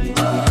kelele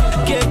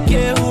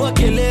keke huwa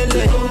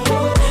kelele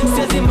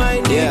sezi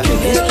mind kelele.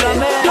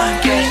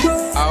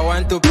 I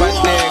want to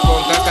party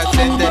con kaka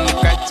sente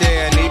nikache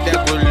I need a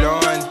good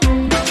loan.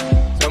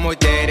 Somo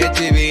tere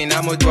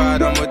chivina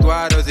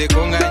mutwaro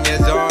zikunganye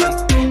zone.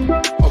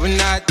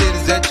 Obnatir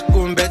zech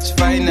kumbech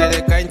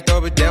finally kain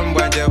top dem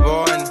wanje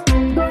bon.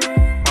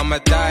 I'm a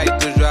tie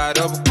to jar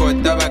up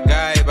kota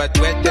bagay but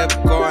wet up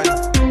con.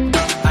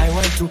 I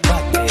want to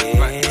party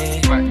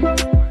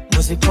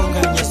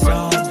muzikunganye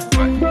zone.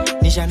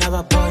 Nisha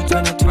never point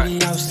when I to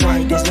the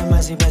outside. There's no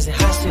massive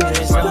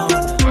hustle zone.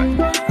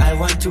 I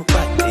want to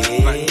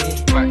party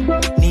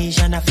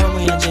Nisha na famu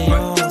ya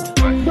jeyon.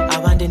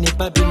 Awande ni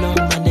Babylon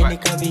mande ni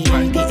kabidi.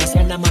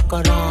 Isiana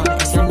makoron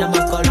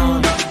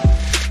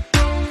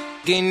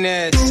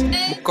Guinness,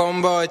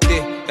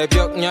 mukomboti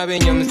Ebyok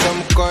nyabenye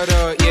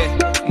msamukoro Yeah,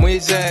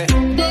 mwize,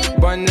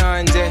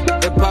 bonanje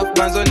Epaf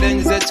banzo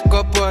ndenjize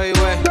chikopo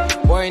iwe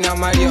Boy na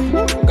Mario,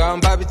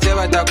 gamba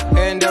biteba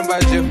takuhende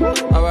mbaju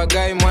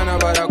Abagayi mwana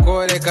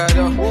barakore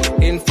karo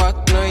In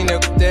fact no ine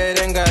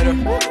kuterengaro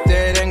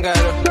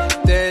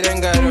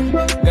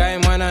Gayi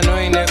mwana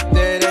no ine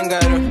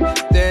kuterengaro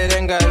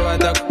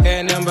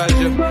Atakuhende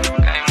mbaju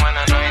Gayi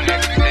mwana no ine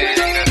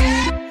kuterengaro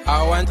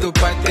I want to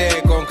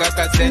party con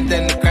kaka sente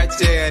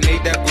nikache I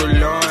need a good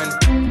loan.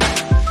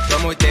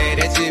 Somo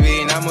tere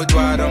chivina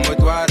mutwaro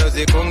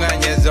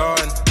zikunganye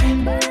zone.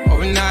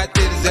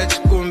 Obnatir zech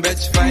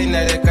kumbech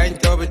finally kain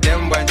top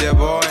dem wanje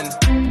bon.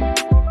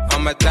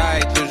 I'm a tie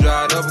to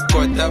jar up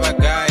kota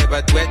bagay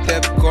but wet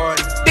up con.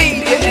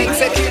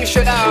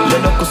 DJEXECUTIONER.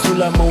 Lelo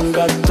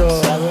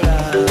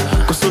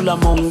kusula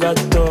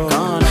mongato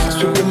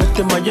Sugi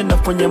mute maje na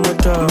ponye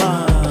moto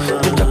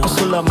Lelo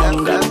kusula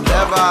mongato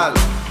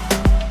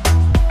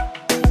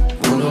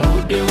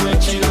Unorude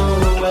wechiro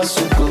wa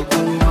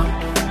sukukuma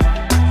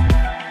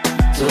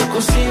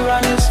Toko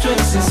siwani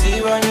stress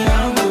siwani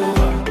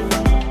hangover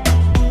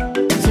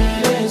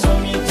Zerezo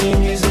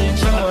meeting is in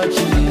charge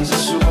is a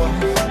show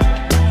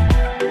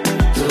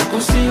Toko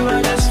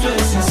siwani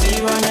stress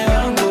siwani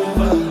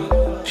hangover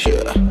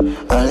Yeah,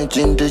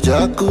 anachinta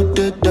cha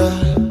kuteta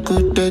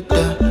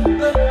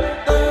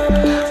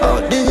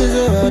Au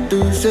digize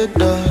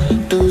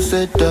tu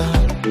seta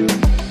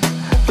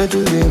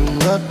Petuli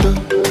mgato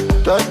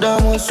Tada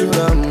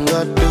musula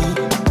mgato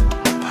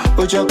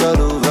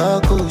Uchakaruva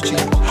kuchi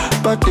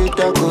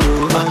Patita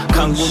kuruva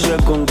Kangulwe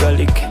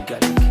gongalike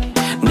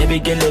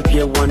Nebigele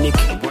pye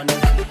wanike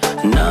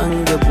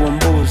Nange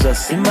bumbuza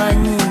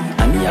simanyi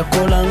Ani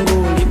yakola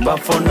nguli But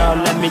for now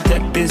let me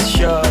take this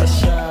shot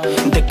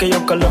Ndeke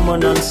yoka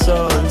lemon and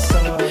salt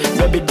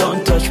Baby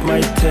don't touch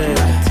my tail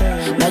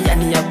Na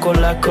yani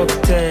yakola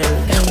cocktail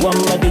One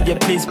more DJ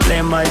please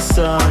play my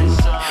song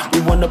We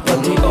wanna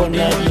party all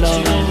night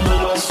long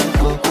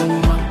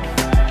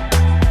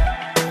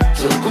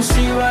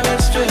Kusiwa na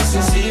stress,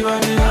 siwa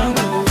ni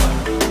hangover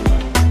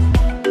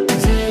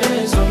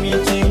Zerezo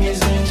meeting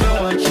is in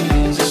charge,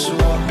 is a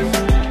show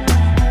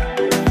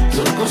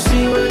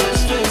Kusiwa na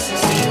stress,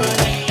 siwa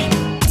ni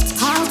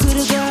How could a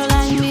girl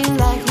like me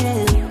like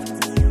him?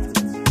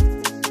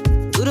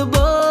 Could a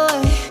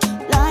boy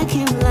like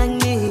him like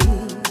me?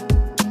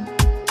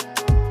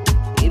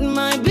 It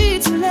might be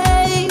too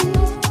late,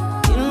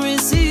 can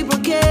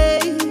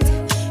reciprocate.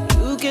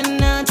 You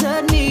cannot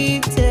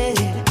admit it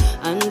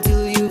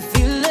until you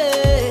feel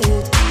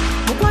it.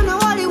 Mukwana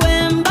wali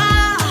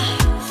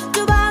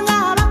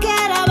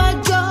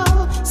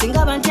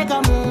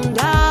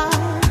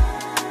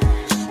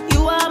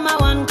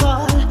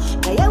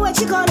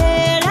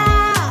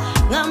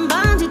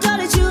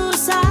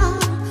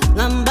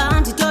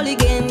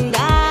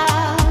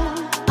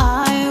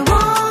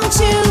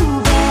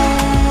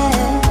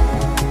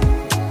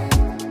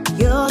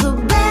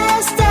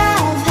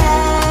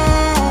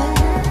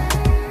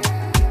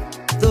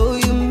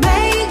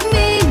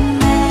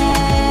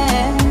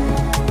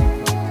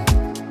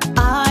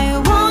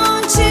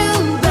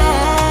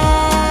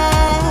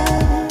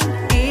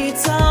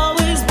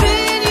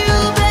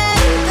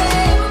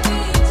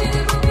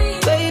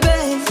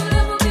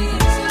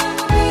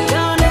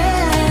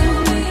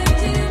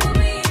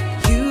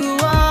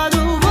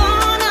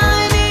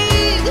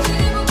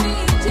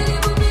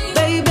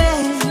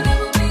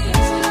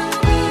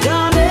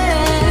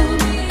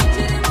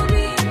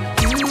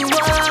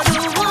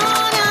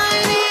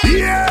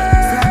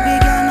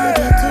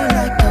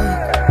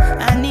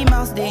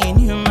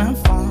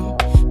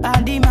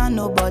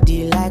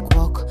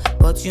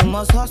but you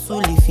must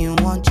hustle if you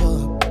want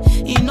job.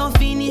 You no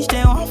finish,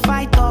 they won't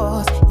fight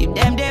us. If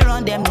them they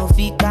run, them no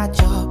fit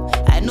catch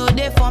up. I know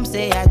they form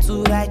say I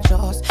too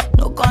righteous.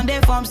 No con they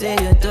form say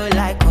you too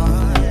like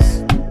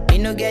us. Me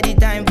no get the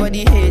time for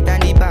the hate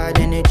and the bad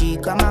energy.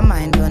 Got my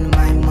mind on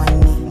my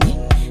money.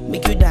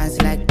 Make you dance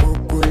like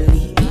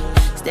broccoli.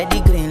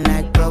 Steady green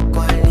like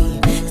broccoli.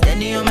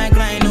 Steady on my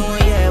grind, oh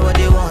yeah, what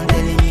they want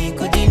telling me.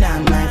 Could deny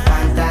my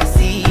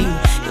fantasy.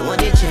 They want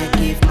to check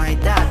if my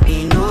tap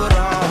be no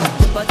wrong.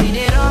 But it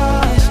they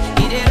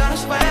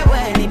rush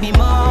well, it be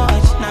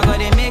much. Now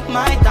gotta make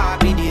my tap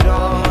be the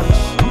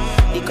rush.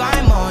 The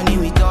kind money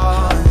we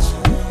touch,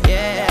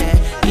 yeah.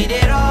 It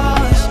they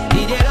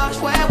rush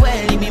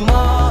well, it be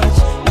much.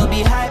 No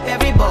be hype,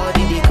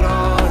 everybody they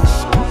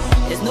crush.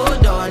 There's no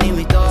darling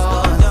with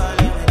us.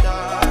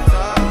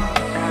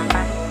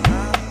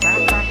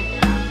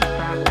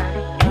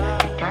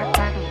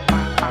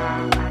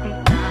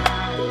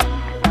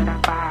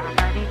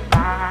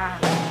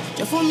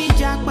 For me,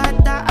 Jack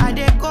Bata, I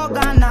dey go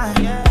Ghana.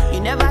 You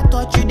never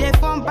thought you dey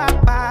from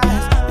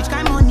papas. Which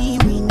kind money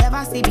we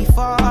never see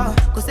before?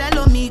 Cause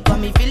hello me, got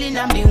me feeling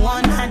I'm the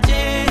one.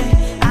 Ajay.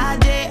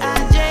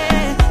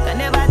 Can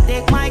never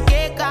take my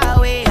cake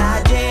away.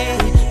 Ajay,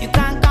 you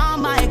can't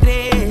count my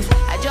grace.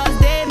 I just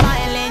did my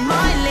lane.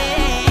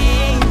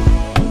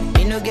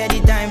 Me no get the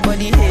time for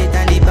the hate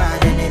and the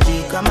bad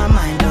energy. Got my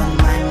mind on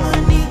my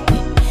money.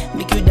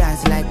 Make you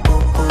dance like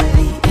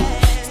broccoli.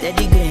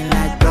 Steady green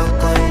like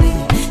broccoli.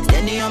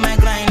 On my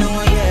grind,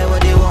 oh yeah,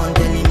 what they want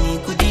telling me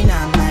could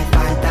deny my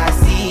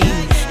fantasy.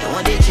 They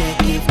want to check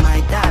if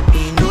my tap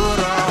be no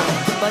wrong.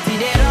 But it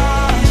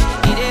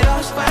they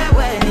rush quite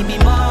well, it be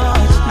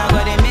much. Now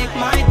gotta make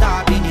my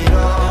tap be the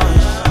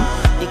rush.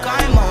 The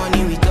kind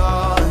money we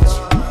touch,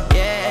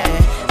 yeah.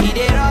 It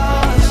they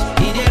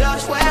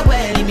rush quite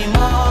well, it be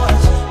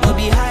much. No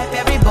be hype,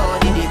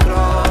 everybody they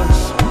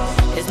crush.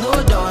 There's no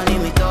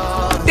darling with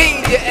us.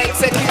 DJ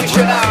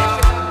Executioner.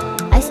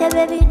 I said,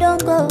 baby,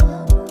 don't go.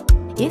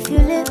 If you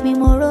leave me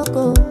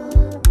Morocco,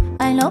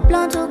 I no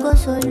plan to go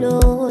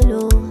solo,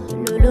 lo.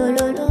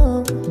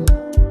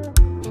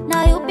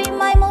 Now you be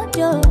my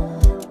mojo,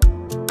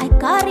 I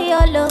carry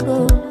your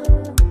logo.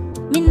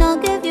 Me no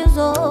give you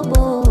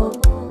zobo.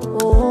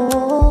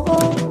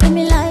 Oh, give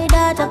me like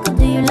that, I could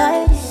do you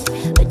like this.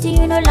 But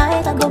you know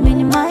like, I go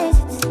minimize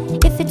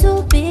it. If it's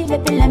too big,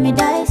 baby, let me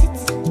dice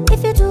it.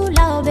 If you're too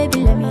loud,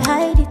 baby, let me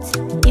hide it.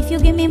 If you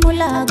give me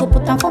moolah, I go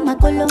put on for my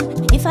color.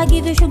 If I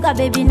give you sugar,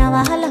 baby, now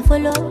I holla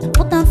follow.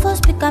 Put on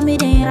first, pick up me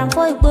then run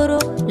for a boro.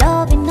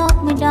 Love it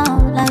knock me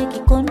down like a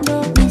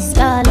condo. Miss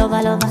ya,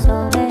 lover,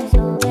 so bad.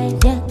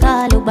 Yeah,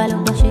 calo,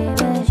 balongo, she.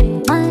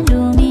 Man,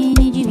 do me,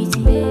 need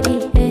you,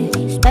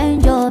 baby.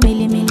 Spend your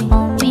milli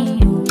on me,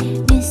 you.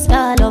 Miss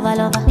ya,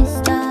 lover,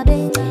 Mr.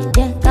 Baby.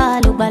 Yeah,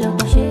 calo,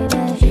 balongo, she.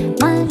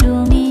 Man,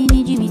 do me,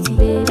 need you,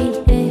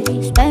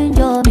 baby. Spend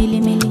your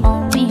milli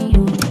on me,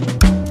 you.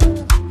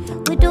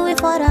 We do it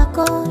for the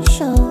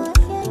culture.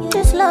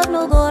 This love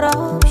no go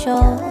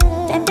rupture.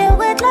 Them they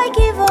wait like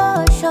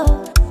evolution.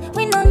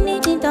 We no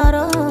need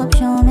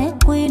interruption.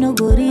 Make we no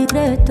go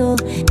regret oh.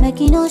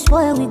 Make it no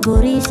spoil we go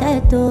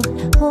reset oh.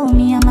 Oh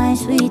me and my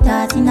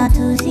sweetheart in a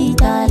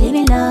two-seater.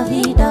 Living la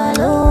vida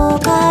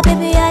loca.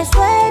 Baby I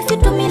swear if you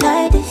do me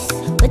like this,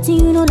 but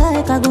you know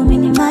like I go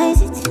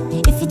minimize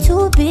it. If it's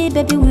too big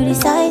baby we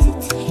resize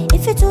it.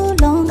 If it's too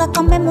long I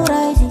can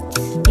memorize it.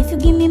 If you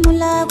give me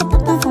moolah, I go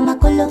put on for my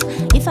color.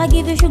 If I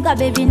give you sugar,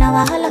 baby, now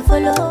I holla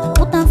follow.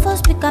 Put on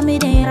first, pick up me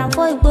then run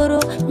for a boro.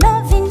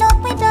 Loving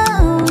knock me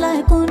down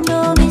like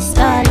undo.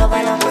 Mr. Lover,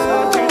 yeah,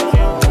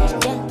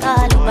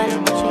 call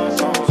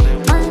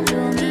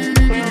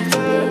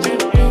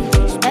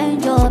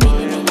spend your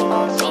milli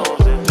on me.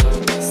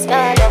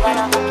 Mr. Lover,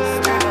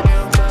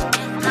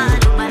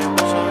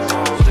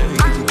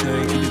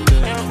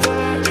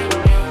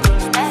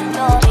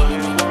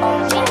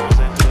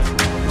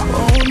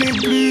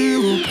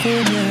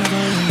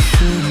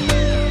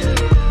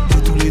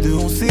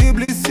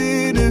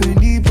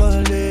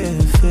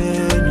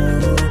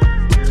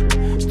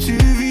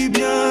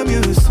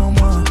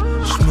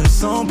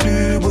 sens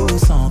plus beau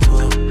sans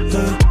toi.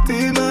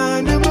 Tes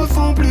mains ne me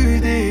font plus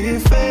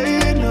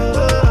d'effet.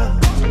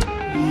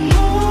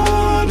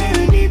 Oh,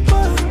 ne nie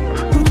pas,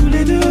 pour tous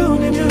les deux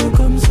on est mieux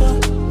comme ça.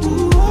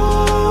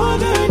 Oh,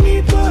 ne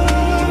nie pas,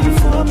 il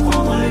faut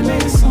apprendre à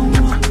aimer sans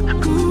moi.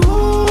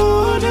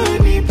 Oh, ne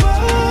nie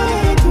pas,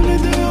 tous les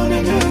deux on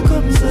est mieux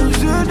comme ça.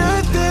 Je ne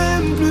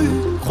t'aime plus,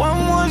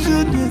 crois-moi je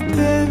ne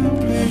t'aime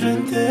plus, je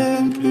ne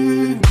t'aime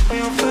plus.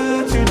 Et en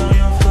fait tu n'as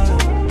rien fait,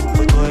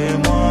 pour toi et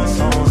moi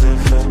sans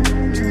effet.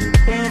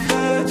 Rien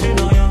fait, tu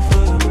n'as rien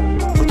fait,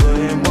 pour toi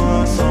et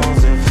moi sans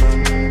effet.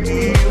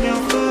 Rien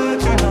fait,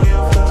 tu n'as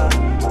rien fait,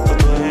 pour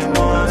toi et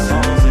moi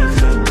sans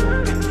effet.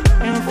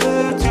 Rien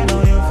fait, tu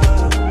n'as rien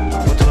fait,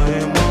 pour toi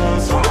et moi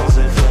sans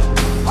effet.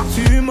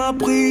 Tu m'as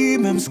pris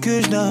même ce que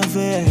je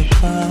n'avais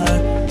pas.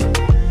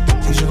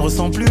 Et je ne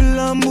ressens plus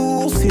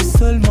l'amour, c'est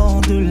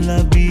seulement de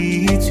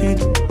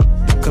l'habitude.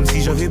 Comme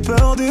si j'avais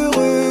peur de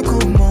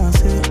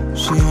recommencer.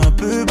 J'ai un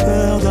peu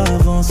peur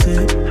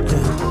d'avancer.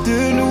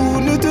 De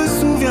nous, ne te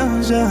souviens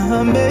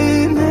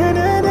jamais.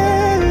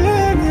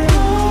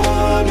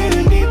 Oh, ne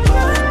nie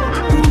pas,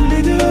 tous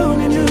les deux on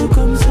est mieux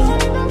comme ça.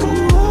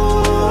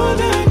 Oh,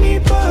 ne nie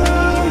pas,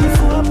 il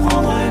faut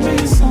apprendre à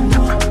aimer sans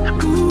moi.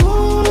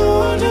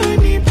 Oh, ne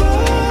nie pas,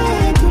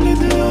 tous les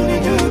deux on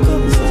est mieux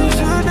comme ça.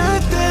 Je ne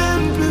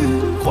t'aime plus,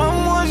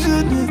 crois-moi je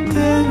ne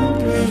t'aime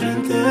plus, je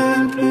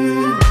t'aime plus.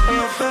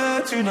 Rien fait,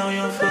 tu n'as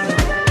rien fait,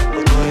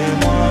 pour toi et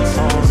moi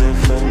sans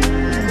effet.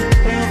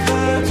 Rien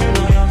fait, tu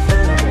n'as rien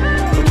fait,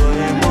 pour toi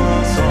et moi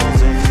sans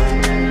effet.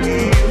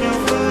 Rien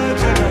fait,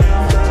 tu n'as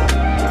rien fait,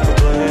 pour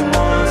toi et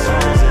moi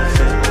sans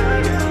effet.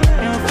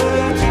 Rien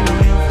fait, tu n'as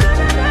rien fait,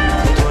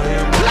 pour toi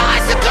et moi.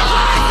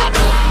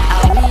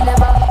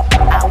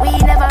 We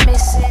never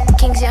miss.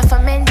 Kings here for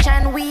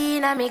mention, we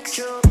in a mix.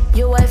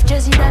 Your wife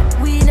Jessie that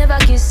we never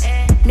kiss.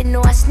 Me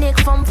know a snake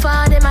from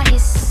far, them a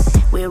hiss.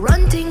 We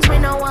run things we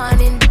no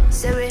warning.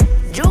 Say we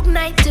joke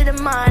night to the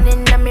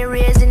morning. And me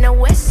raised in the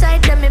west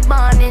side, them me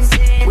borning.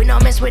 We no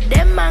mess with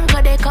them man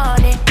cause they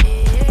corny.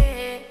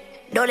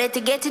 Don't let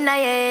it get in our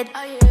head.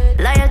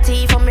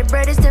 Loyalty from me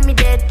brothers till me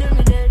dead.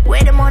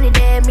 Where the money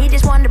there, me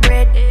just want the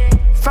bread.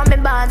 From me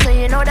band, so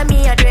you know that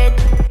me a dread.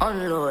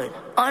 Unload,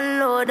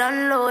 unload,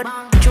 unload.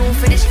 Tune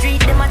for the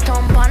street, them a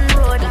thump on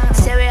road.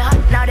 Say we hot,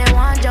 now they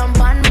want jump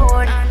on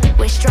board.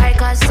 We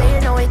strikers, so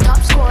you know we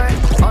top score.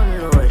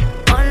 Unload,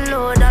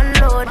 unload,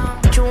 unload.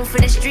 Tune for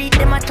the street,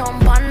 them a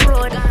thump on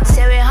road.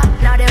 Say we hot,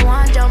 now they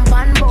want jump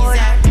on board.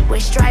 We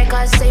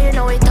strikers, so you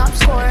know we top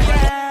score.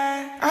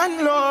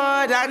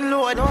 Unload,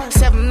 unload.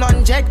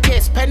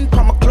 700k spend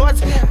for my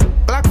clothes.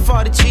 Black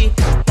 43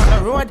 on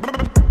the road.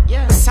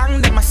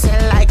 Sang them I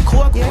sell like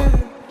coke.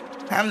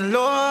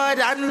 Unload,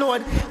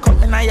 unload.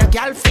 Come in on your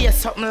gal face,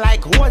 something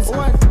like hose.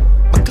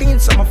 But clean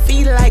so I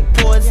feel like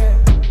pose.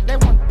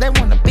 They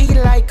wanna be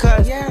like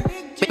us.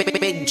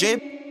 Big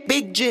drip,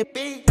 big drip.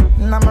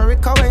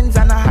 Namarica wins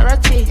and a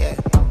Harachi.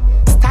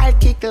 Style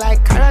kick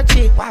like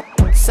Karachi.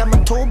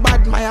 Some too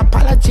bad, my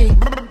apology.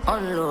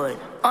 Unload,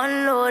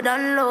 unload,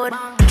 unload.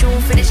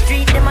 Tune for the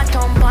street, them a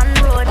thump on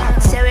road.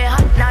 Say we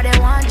hot, now they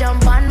want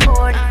jump on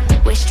board.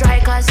 We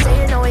strikers, so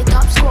you know we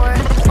top score.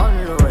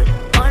 Unload,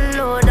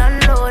 unload,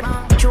 unload.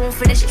 Tune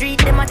for the street,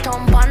 them a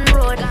thump on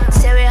road.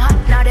 Say we hot,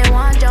 now they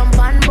want jump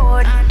on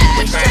board.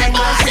 We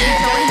strikers, so you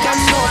know we top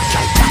score.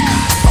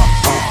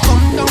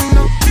 Come down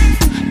now,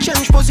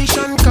 change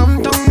position,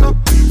 come down now.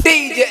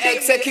 DJ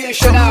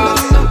Executioner.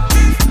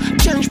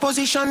 Change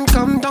position,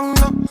 come down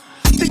now.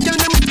 The girl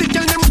them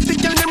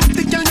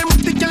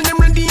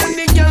ready and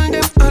the girl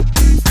them hot.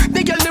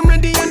 The girl them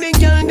ready and the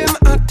girl them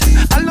hot.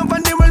 All over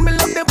the world me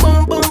love the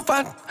bum bum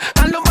fat.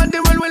 All over the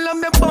world we love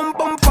the bum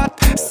bum fat.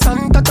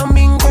 Santo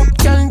Domingo,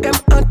 girl them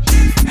hot.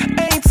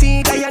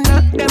 Haiti,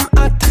 Guyana, them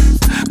hot.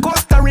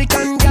 Costa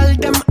Rican, girl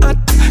them hot.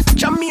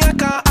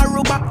 Jamaica,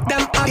 Aruba,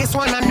 them hot. This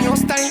one a new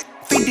style,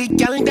 for the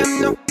girl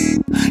them no.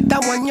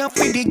 That one ya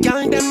for the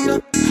girl them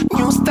no.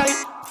 New style,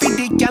 for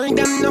the girl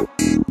them no.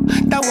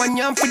 That one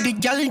ya for the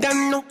girl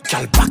them no.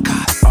 Girl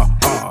backass,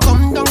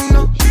 come down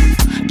no.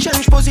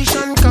 Change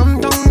position, come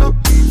down no.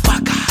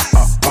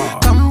 Backass,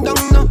 come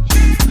down no.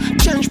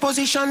 Change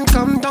position,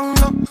 come down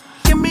no.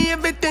 Give me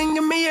everything,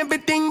 yeah.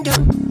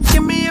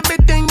 Give me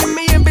everything,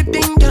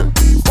 yeah.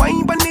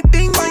 Wine pon the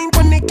thing, wine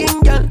pon the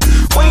king, girl.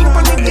 Wine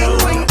pon the thing,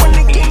 wine pon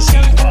the king,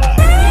 girl.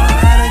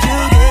 How did you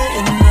get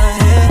in my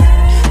head?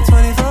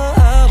 24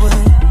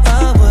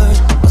 hours.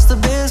 Must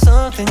have been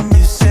something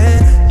you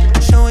said.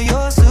 Showing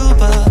your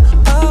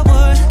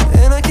superpowers,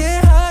 and I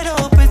can't hide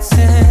or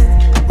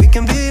pretend. We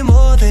can be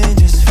more than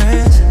just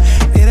friends.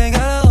 It ain't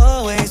gotta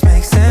always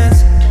make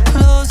sense.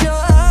 Close your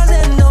eyes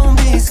and don't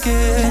be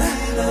scared.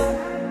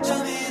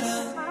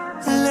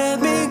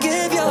 Let me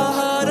give your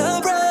heart a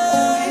break.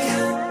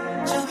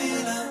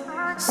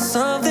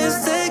 Something's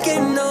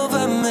taking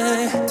over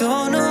me.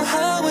 Don't know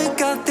how it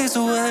got this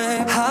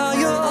way. How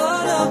you're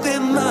all up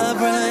in my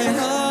brain.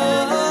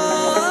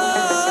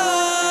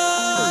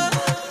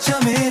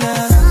 Jamila.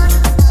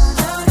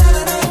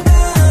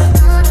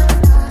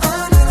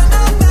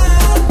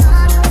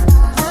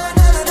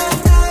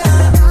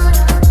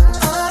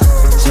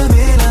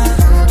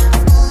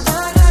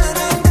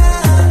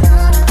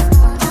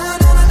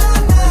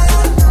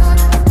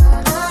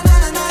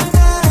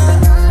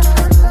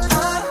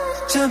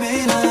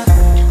 Jamila,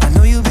 I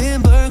know you've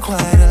been burned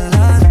quite a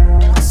lot,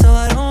 so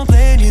I don't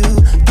blame you.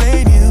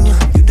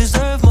 You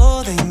deserve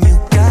more than you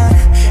got,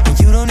 and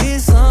you don't need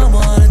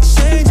someone to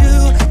change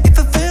you. If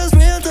it feels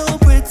real, don't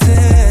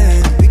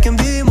pretend. We can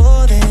be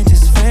more than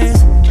just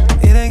friends.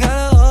 It ain't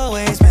gotta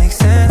always make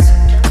sense.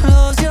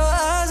 Close your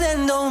eyes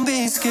and don't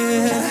be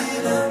scared.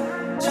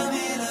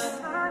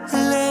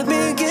 Let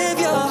me give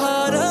your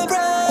heart a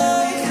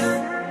break.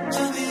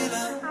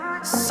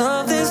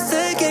 Something's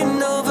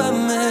taking over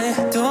me.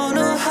 Don't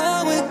know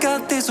how it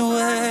got this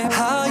way.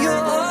 How you're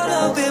all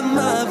up in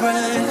my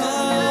brain.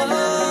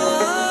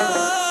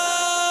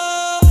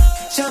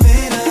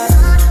 Jamila.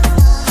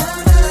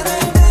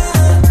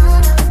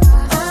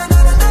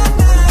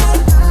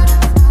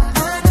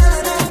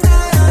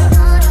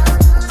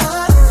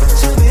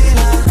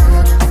 Jamila.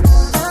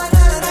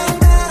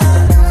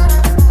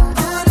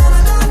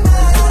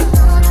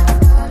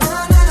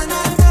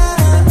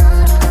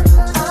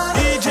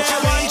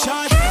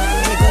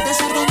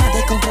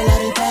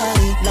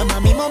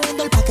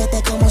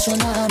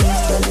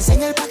 Le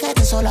enseño el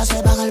paquete, sola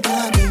se baja el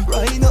panty.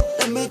 Right up,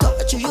 let me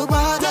touch your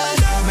body.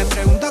 Me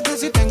pregunta que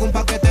si tengo un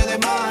paquete de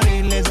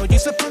money. Le doy y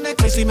se pone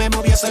crazy, me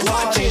moviese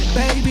watch it.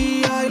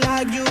 Baby, I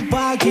like you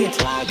back it.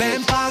 De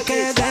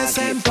empaque,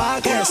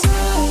 desempaques.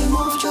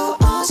 Move your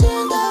ass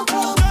in the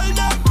club.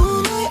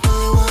 Tonight I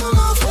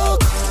wanna fuck.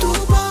 Tu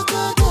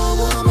paquete,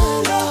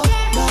 dámelo,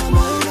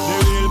 dámelo.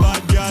 The real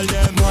bad girl,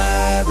 them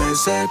mueve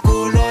ese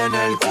culo en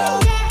el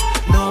club.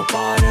 No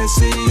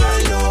parecía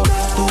yo.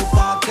 Tu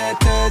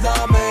paquete,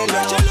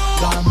 dámelo,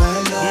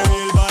 dámelo. The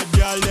real bad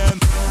girl, them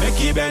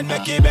make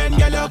it bend,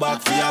 girl, your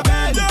back for your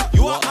bend.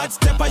 You a hot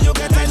stepper, you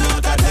get 10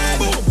 out of 10.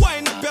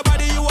 Wind up your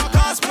body, you a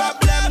cause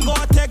problem. Go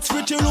text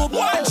Richie Loop,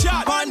 one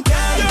shot, one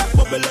time.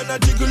 Bubble and a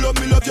jiggle up,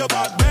 me love your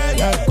back bend.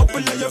 Couple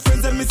of your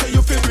friends and me say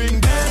you feel bring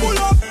them. Pull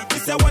up,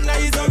 this a one that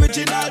is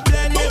original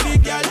blend. Every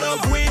girl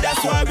love we,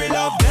 that's why we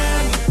love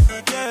them.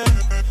 Yeah,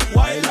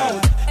 wild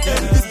out.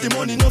 Then this the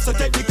money, no so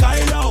take the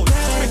Kyle out.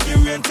 Make it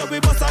rain so we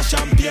bust a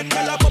champagne.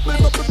 Girl a bubble,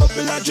 bubble,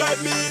 bubble and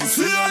drive me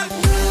insane.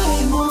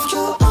 Hey, move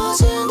your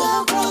ass in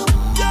the club.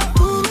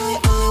 Tonight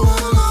I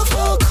wanna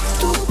fuck.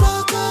 Tu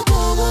paquete,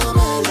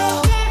 dámelo,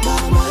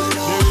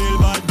 dámelo. The real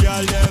bad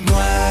girl, them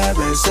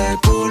mueve ese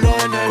culo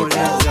en el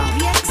club.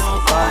 No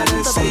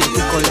parecía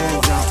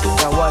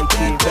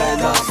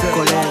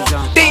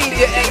DJ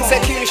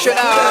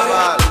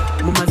Executioner.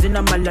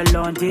 Mumazina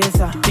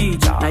malalondisa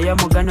teacher. Na ya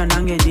mugana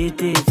nange ndi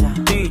teacher.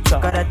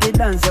 Karate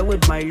dance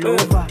with my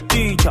lover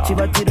teacher.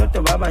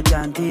 Chibatiroto baba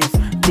jantisa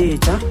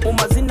teacher.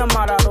 Mumazina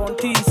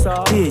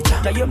malalondisa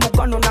teacher. Na ya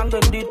mugana nange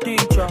ndi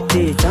teacher.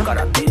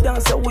 Karate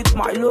dance with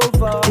my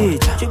lover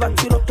teacher.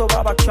 Chibatiroto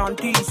baba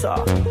jantisa.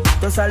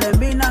 Tosale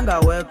mbina nga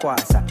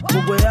wekwasa.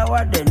 Kugwe ya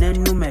wade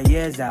nenume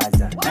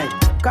yezaza.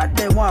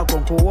 Kade mwako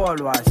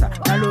nkuwolwasa.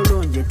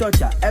 Nalulunji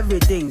tocha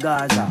everything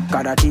gaza.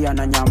 Karate ya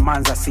na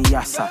nyamanza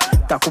siyasa.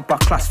 Takupa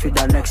class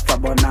with an extra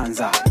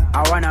bonanza.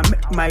 I wanna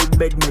make my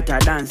bed meet a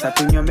dancer.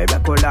 Tunyome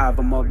beko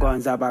love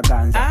mogonza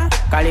baganza.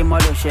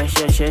 Kalimolo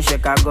sheshe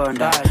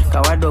kagonda.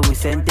 Kawado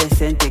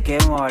sente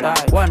kemola.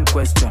 One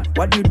question,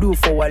 what do you do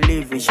for a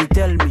living? She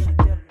tell me.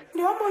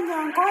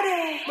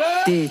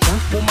 Teacher.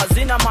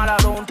 Mumazina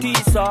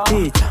malalondisa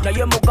teacher. Na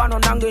ye mugano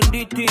nange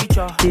ndi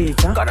teacher.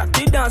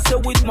 Karate dance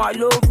with my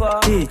lover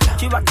teacher.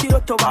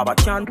 Chibatiroto baba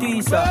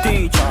chantisa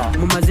teacher.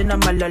 Mumazina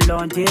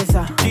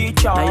malalondisa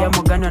teacher. Na ye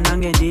mugano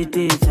nange ndi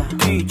teacher.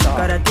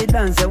 Karate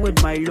dance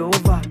with my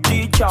lover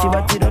teacher.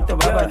 Chibatiroto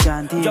baba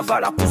chantisa.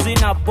 Jagala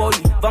kuzina boy,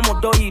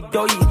 vamos doi.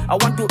 I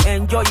want to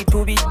enjoy it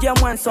to be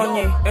jemwen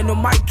sonye. Eno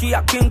Mikey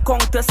a King Kong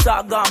te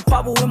saga.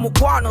 Mpabu we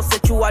mukwano se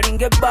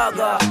chuwalinge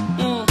baga.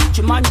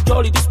 Chimani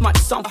jolly, this might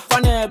sound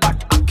funny,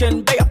 but I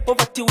can bear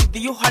poverty with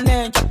you,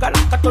 honey. Chakala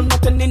katono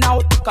kenina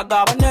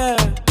utukagabane.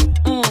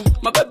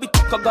 My baby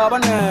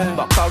tukagabane.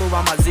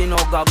 Bakaruba mazino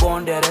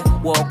gagondere.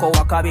 Woko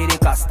wakabiri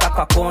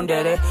kastaka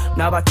kondere.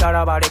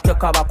 Nabachara bareke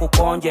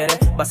kabakukonjere.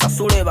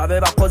 Basasule babe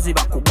bakozi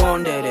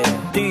bakugondere.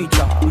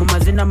 Teacher.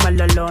 Mumazina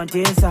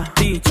malalondisa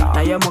teacher.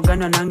 Na ye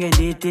mugana nange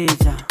ndi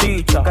teacher.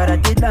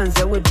 Karate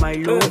dance with my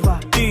lover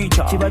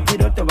teacher.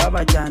 Chibatiroto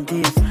baba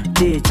jantisa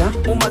teacher.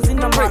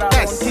 Mumazina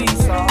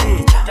malalondisa.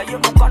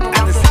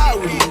 And it's how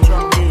we 2,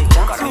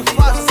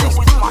 5, 6,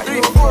 2,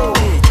 3, 4.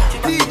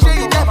 DJ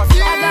I got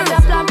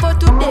a plan for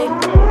today.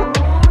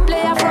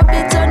 Play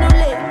Afrobeat on the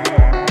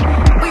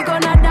we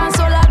gonna dance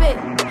all the way.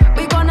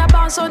 We gonna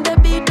bounce on the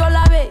beat all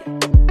the way.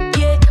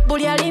 Yeah,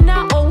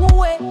 Bulialina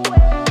ouwe.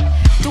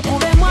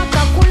 Tukube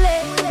mwaka kule.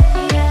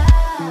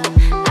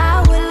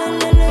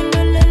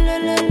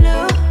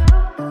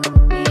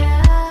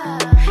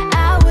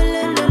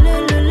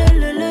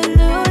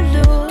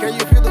 Can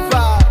you feel the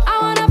vibe? I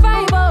wanna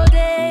vibe all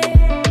day.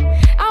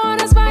 I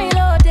wanna smile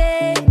all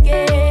day.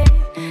 Yeah.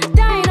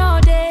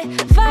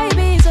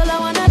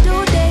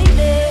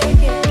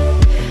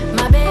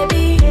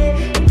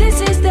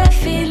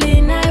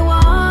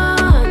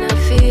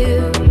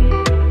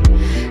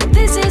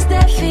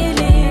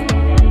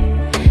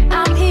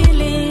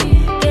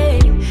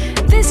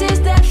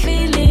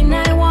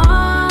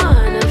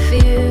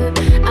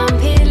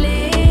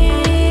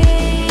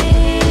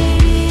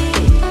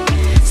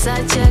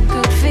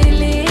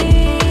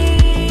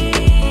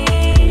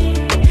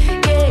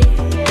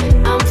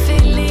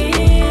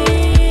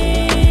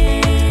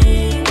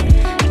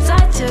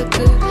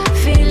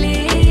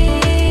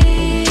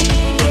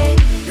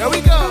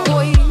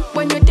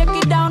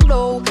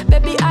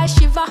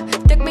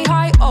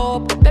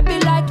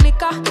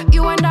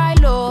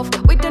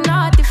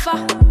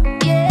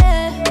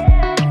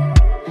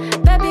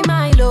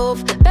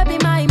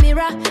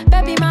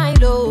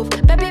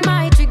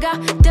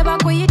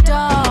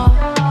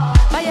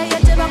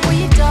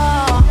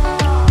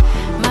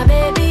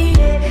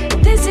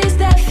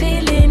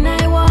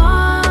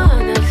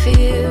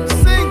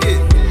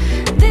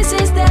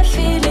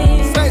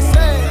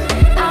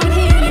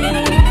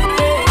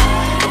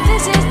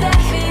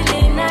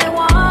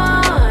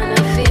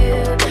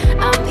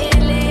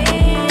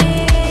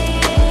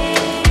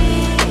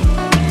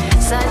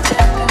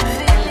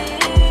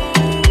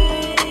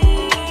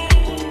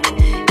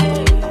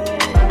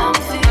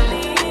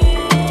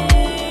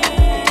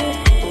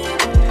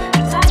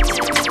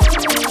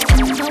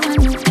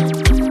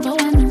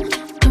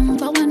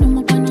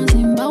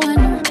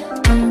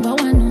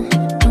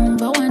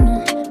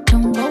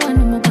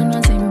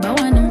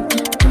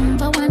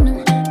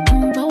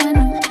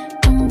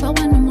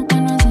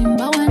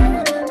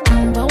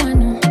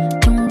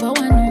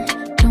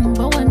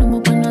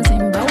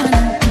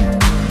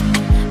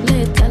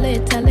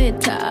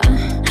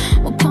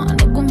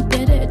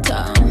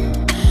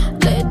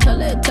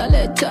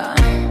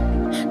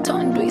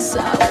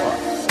 sawa.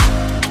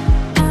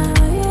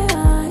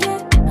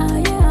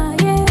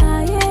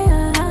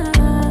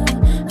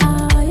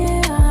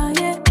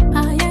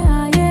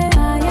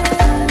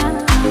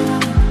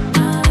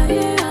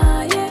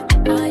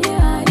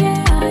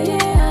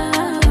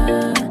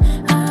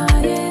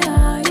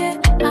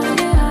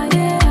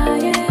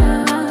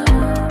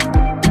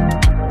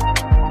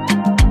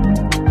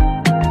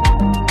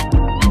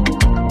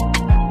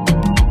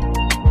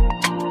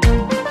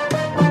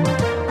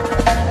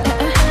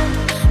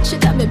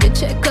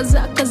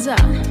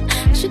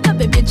 Shida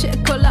baby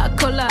check kola.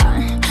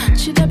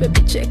 Shida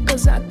baby check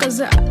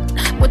koza.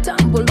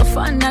 Watambulo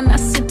fana na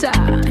sita.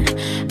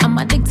 I'm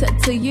addicted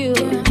to you.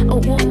 A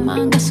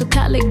woman got so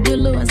calic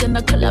dulu. And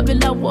I could love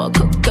la war.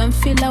 Cook and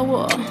feel a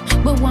war.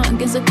 But one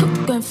gets a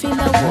cook and feel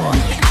a war.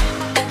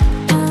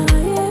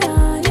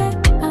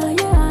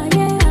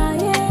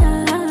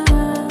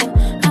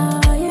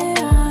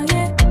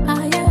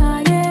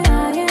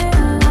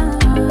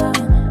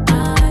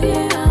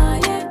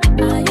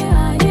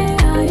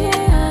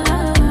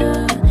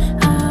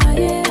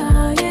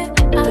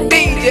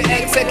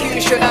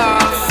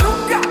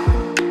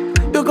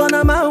 You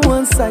gonna my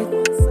one side.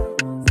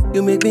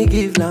 You make me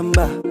give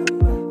number.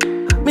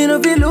 Me no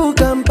feel look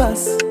and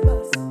pass.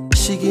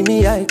 She give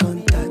me eye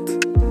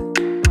contact.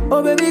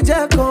 Oh baby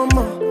Jack, come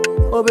on.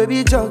 Oh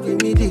baby Jack,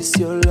 give me this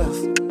your love.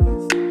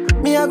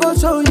 Me I go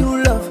show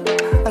you love.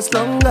 As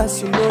long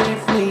as you know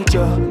with me,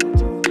 Joe.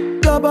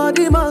 Your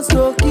body must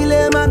go kill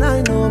him, and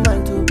I know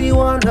mine to be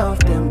one of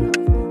them.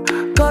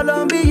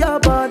 Columbia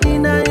body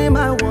name,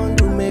 I want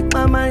to make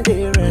my mind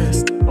a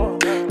rest.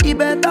 You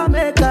better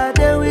make a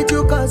day with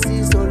you, cause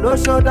it's solo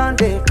show than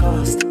they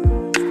cost.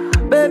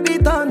 Baby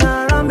turn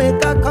around,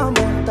 make a come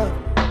on top.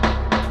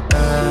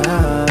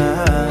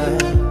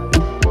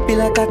 Be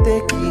like I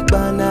take it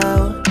by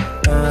now.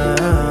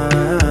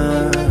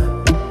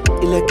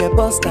 You like a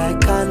boss like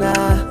Kana.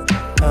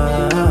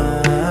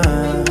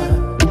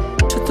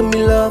 Show to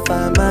me love,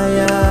 I'm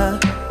Maya.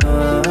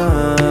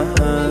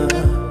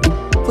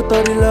 Put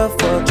all the love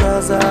for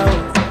trousers.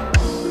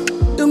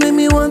 You make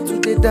me want to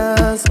the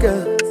dance,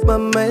 girl.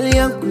 Mama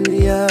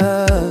Liankulia.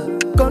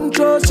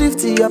 Control shift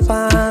to your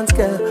pants,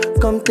 girl.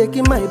 Come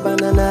taking my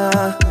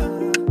banana.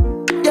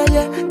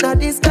 Yeah, now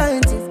this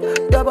kind thing.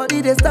 Your body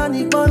they stand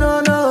it,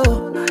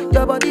 no.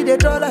 Your body they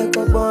draw like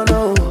a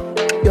bono.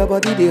 Your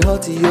body they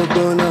hot to your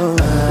bono.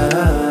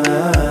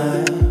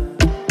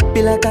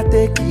 Be like I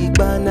take it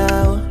by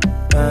now.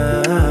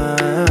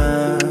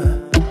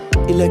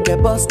 You like a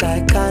boss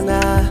like Kana.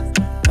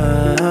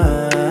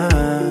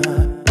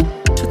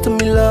 Show to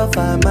me love,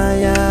 I'm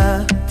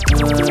Maya.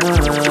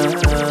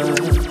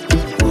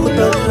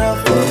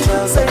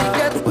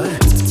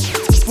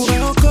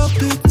 Pourrais encore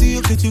te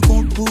dire que tu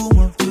comptes pour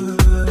moi.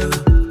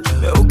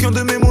 Mais aucun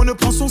de mes mots ne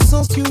prend son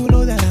sens. You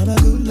know that I'm a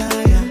good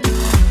liar.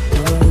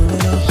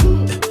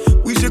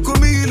 Oui, j'ai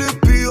commis le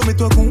pire, mais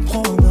toi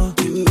comprends-moi.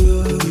 Oui,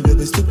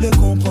 bébé, s'il te plaît,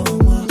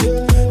 comprends-moi.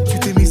 Tu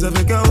t'es mise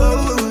avec un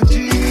OG.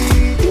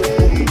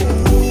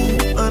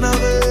 Un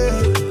arrêt,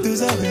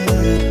 deux arrêts.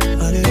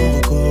 Allez, on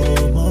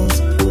recommence.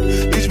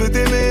 Et je vais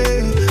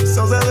t'aimer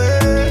sans arrêt.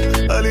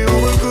 Allez, on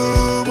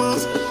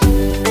recommence.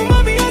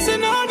 Mommy, I said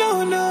no.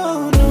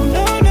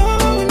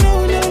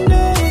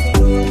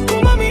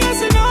 Mommy, I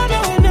said no. I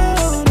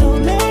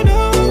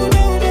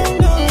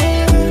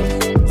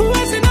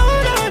said no.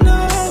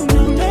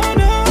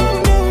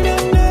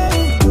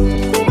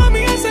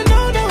 Mommy, I said no.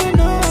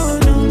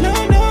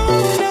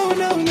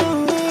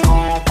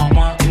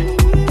 Comprends-moi,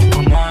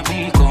 oui,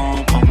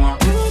 comprends-moi.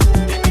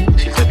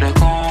 S'il te plaît,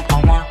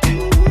 comprends-moi.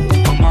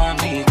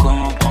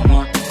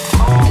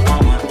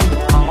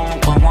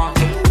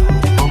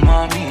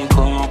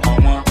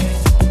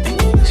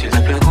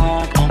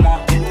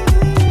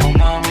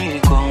 Mamie,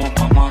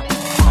 comprends-moi.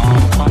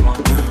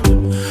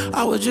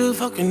 How would you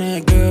fucking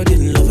that girl?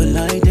 Didn't love it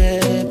like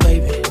that,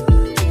 baby.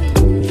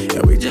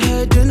 And we just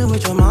had dinner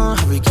with your mom.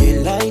 How we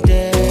get like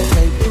that,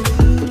 baby?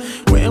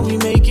 When we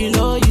make it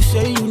love, you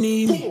say you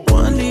need me.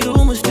 One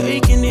little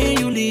mistake and then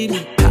you leave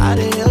me. How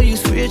the hell you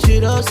switch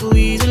it up so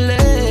easily?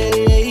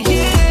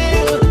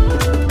 Yeah.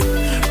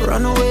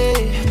 Run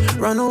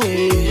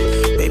away,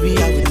 baby, I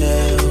would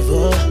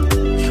never.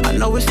 I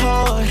know it's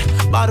hard,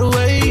 by the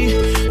way,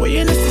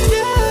 we're in this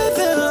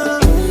together.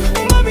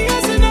 Mommy,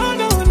 I said no.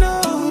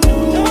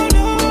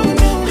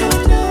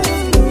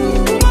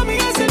 Mommy,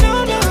 I said no.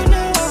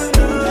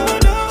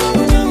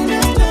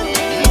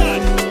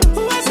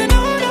 I said no.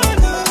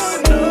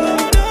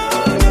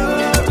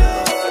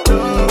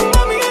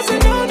 Mommy, I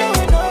said no.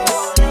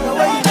 The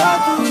way you talk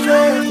too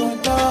straight,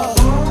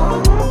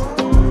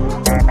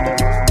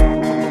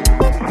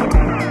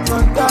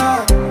 on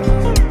top.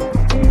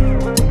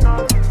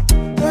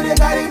 No, they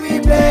carry me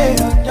play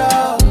on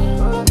top.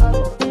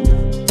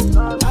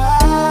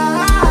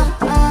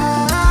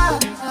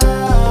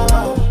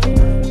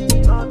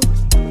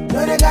 No,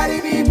 they carry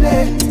me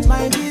play.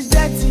 Mind is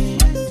dirty.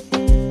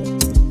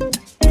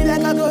 Be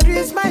like I go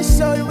raise my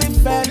soul with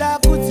fella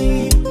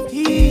putty.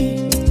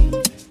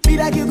 Be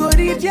like you go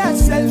read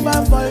yourself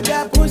and fall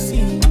that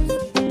pussy.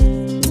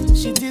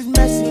 Shit is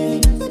messy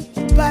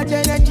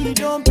that energy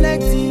don't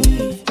plenty.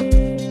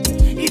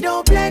 It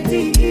don't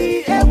plenty,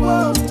 eh,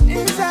 whoa.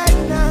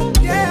 Inside now,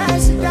 yeah, I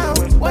sit down.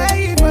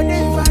 Wait for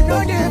them, if I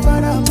know them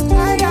for them.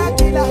 I got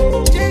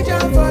killer, change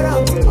them for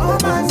them. Oh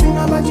man, sing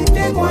about you,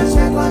 take 1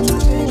 second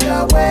to change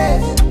your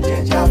ways,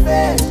 change your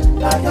face.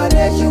 After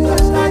that, you can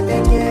start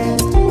again.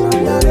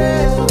 From the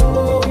rest,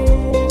 oh.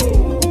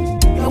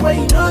 The way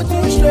you know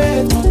too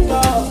straight,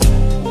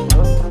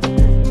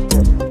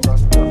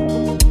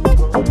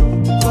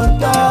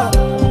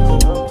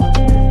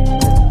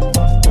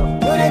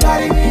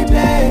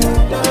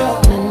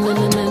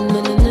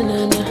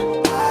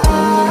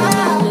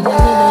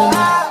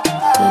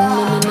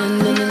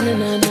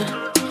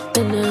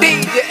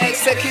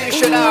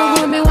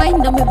 When me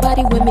wind on my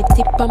body, when me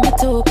tip on my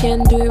toe,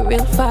 can do it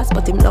real fast,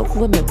 but him love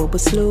when me bubble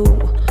slow,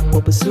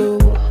 bubble slow,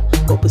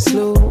 bubble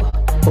slow,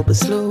 bubble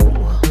slow.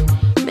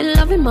 Me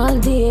love him all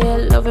day,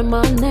 love him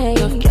all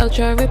night. I'll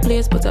try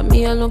replace, but I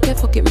me alone can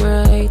fuck him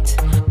right,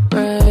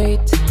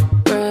 right,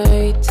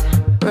 right,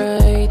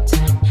 right.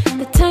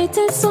 The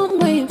tightest something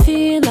way you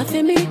feel, I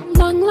feel me.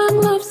 Long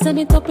love, send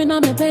it up in my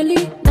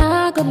belly.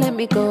 Nah, go let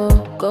me go,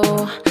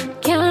 go.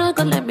 Can't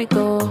go let me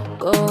go,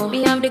 go.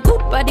 Me have the good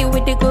body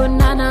with the good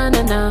na na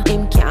na na.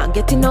 Him can't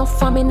get enough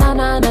for me na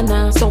na na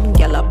na. Some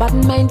gyal a bad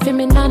mind for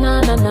me na na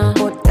na na.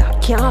 But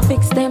that can't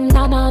fix them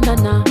na na na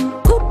na.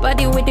 Good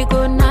body with the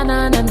good na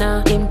na na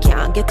na. Him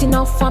can't get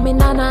enough for me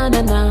na na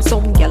na na.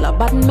 Some gyal a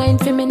bad mind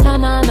for me na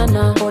na na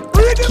na. But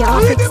that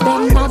can't fix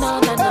them na na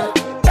na na.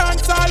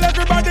 Dance all,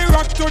 everybody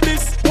rock to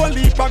this. One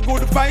heap of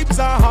good vibes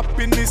and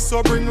happiness.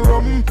 So bring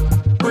rum,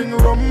 bring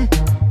rum,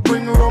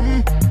 bring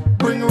rum,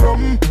 bring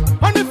rum.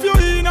 And if you're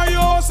in a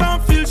house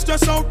and feel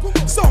stressed out,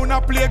 sound a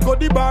play, go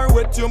the bar,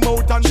 wet your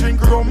mouth and drink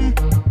rum,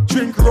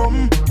 drink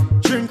rum,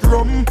 drink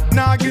rum.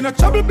 Nah, give no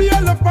trouble, be a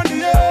love on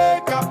the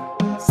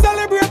acre.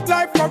 Celebrate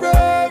life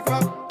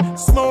forever.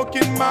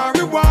 Smoking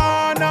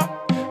marijuana,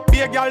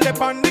 be a girl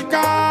up on the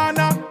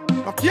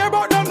corner. No care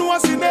about no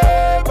nosy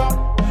neighbor.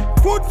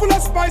 Food full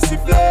of spicy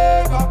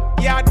flavor.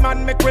 Yard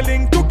man make we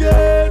link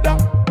together.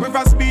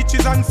 Rivers,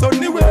 beaches and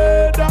sunny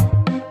weather.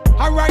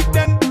 Alright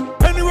then.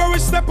 Anywhere we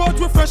step out,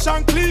 we fresh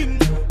and clean.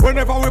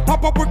 Whenever we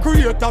pop up, we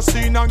create a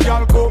scene. And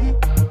y'all come,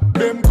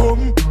 them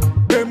come,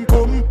 them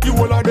come. You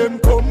all of them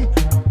come.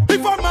 If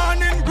a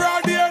man in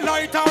broad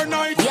daylight or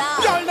night,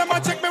 y'all them a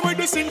check me with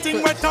the same thing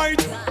we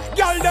tight.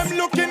 Y'all them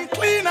looking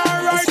clean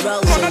and right.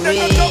 None of them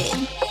a talk.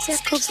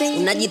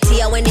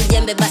 Unajitia we ni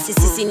jembe, basi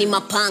sisi ni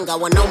mapanga.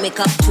 Wanaume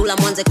kaptula,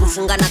 mwanze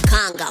kufunga na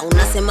kanga.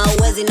 Unasema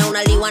uwezi na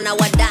unaliwa na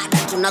wadada.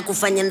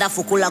 Tunakufanya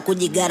ndafu kula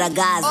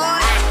kujigaragaza.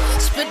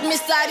 Split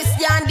mistari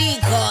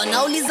sijaandika.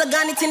 Nauliza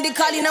gani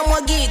tindikali na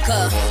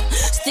mwagika.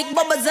 Stick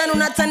baba zenu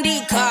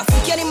natandika.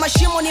 Fikia ni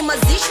mashimo ni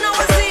mazishi na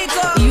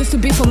wazika. It used to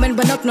be for men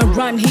but not no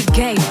run he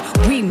gave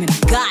women.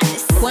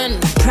 Goddess when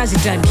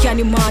president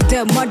yani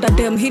mother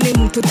them hili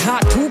mtu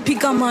tatu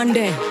pika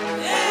mande.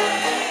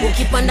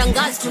 Ukipanda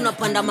ngazi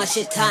tunapanda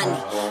mashetani.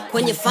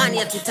 Kwenye fani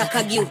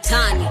hatutakagi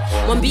utani.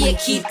 Mwambie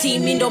kiti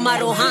mindo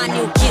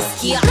marohani.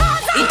 Ukisikia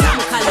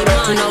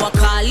itamkalimani.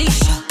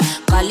 Tunawakalisha,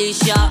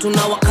 kalisha,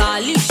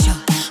 tunawakalisha,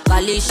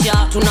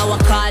 kalisha,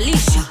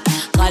 tunawakalisha,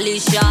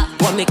 kalisha,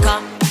 wameka.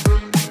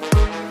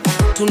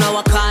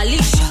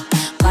 Tunawakalisha,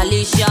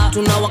 kalisha,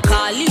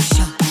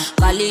 tunawakalisha,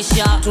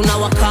 kalisha,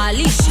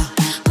 tunawakalisha,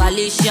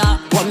 kalisha,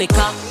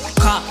 wameka,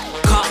 ka.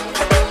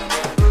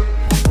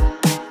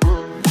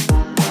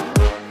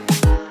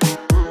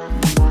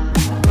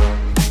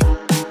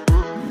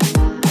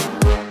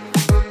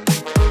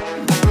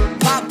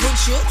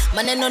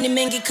 Maneno ni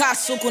mengi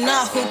kasuku na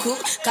huku.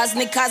 Kazi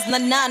ni kazi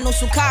na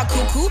nusu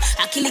kuku.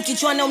 Akili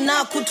kichwani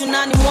unakutu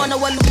nani mwana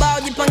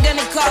walubao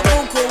jipangeni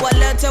kabuku.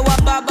 Walete wa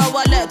baba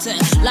walete.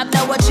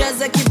 Labda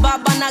wacheze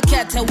kibaba na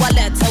kete.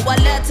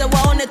 Walete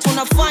waone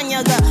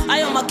tunafanyaga.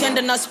 Ayo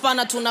makende na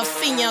spana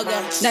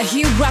tunafinyaga. Na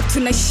hii rap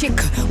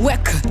tunashika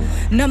weka.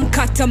 Na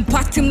mkata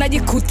mpati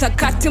mnajikuta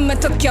kati.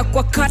 Metokea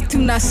kwa kati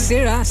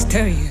mnasira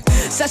stereo.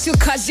 Sasa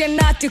ukaje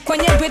nati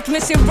kwenye beat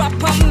missing rap.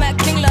 I'm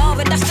making love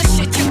and that's the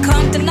shit you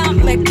can't deny.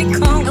 Make it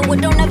come. And we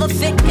don't ever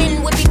fit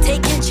in, we be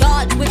taking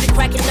charge. We be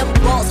cracking them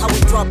balls, how we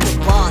drop the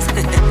bars.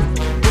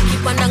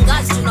 Ukipanda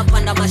ngazi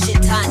tunapanda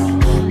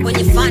mashetani.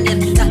 Kwenye fani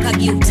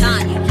hatutakagi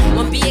utani.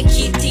 Mwambie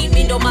kiti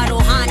mindo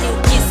marohani.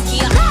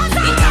 Ukisikia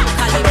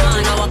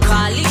itamkalimani.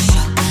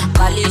 Tunawakalisha,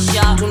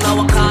 kalisha,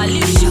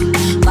 tunawakalisha,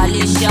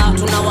 kalisha,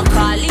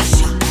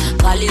 tunawakalisha,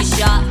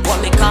 kalisha,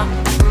 wameka.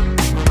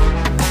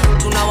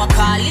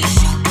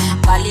 Tunawakalisha,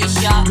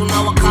 kalisha,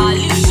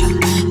 tunawakalisha,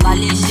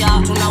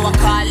 kalisha,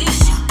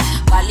 tunawakalisha,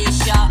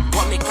 kalisha,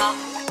 wameka.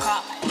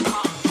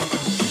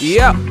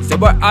 Yeah, so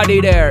boy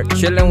Addy there,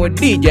 chilling with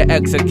DJ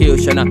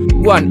Executioner.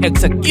 Go and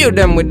execute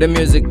them with the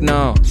music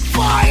now.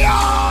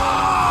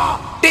 Fire!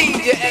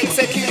 DJ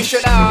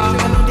Executioner.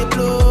 The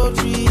blow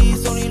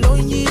trees, only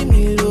lonely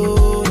me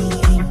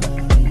lonely.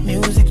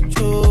 Music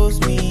chose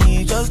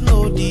me, just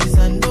know this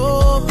and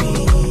know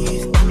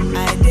peace.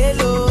 I dey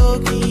low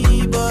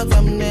key, but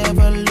I'm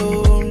never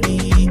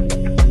lonely.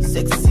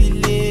 Sexy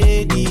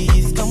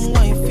ladies, come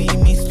wine for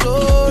me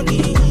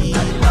slowly.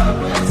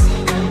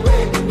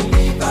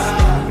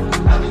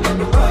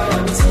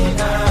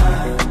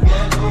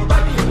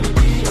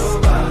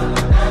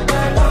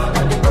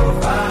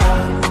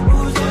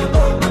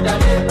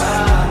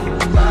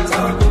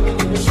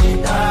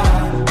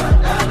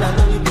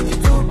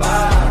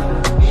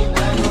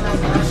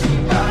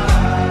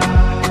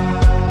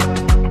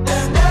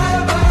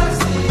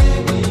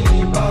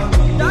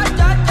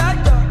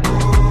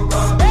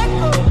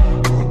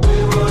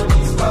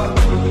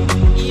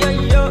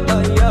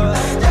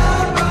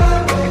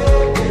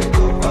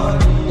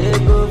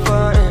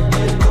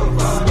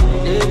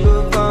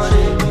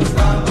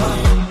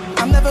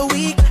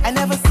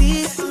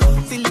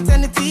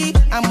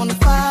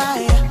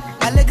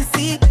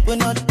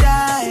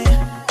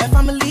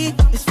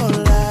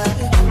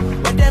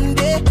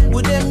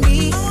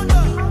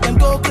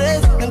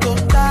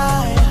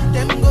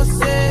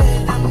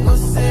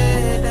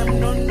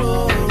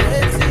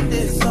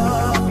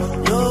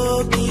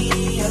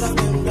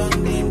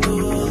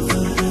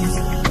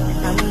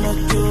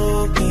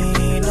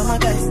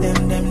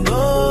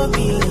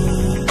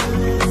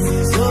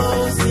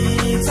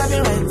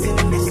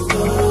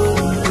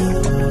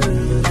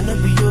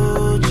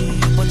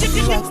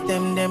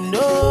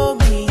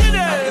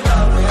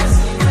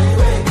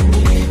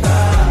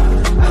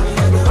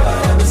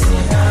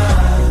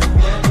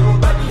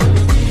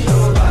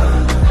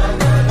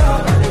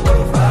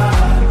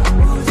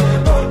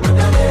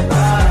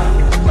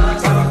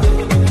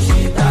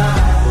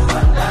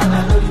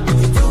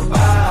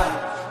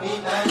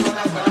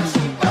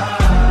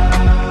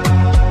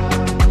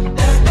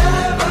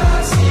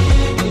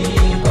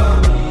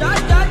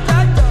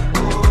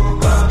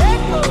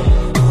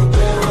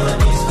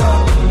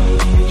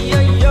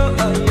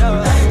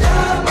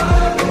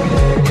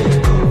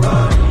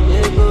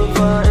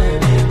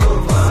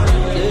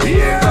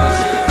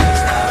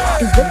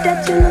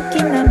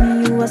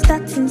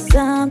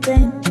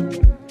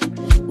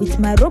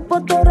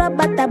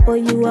 but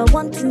you are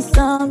wanting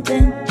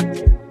something.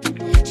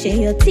 Share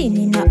your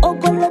teeny na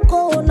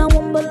okoloko na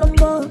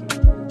wombolombo.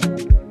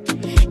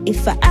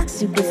 If I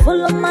ask you go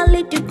follow my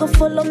lead, you go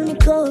follow me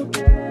go.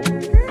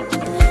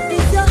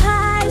 It's your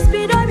high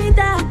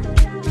speedometer,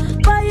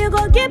 but you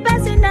go keep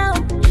passing now.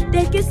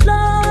 Take it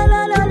slow,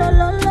 low, low, low,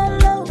 low, low,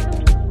 low.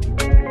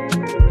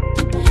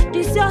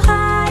 This your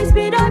high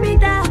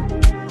speedometer,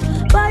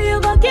 but you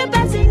go keep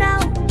passing now.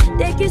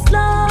 Take it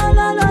slow,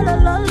 low, low, low,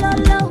 low, low,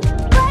 low.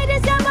 Why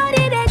does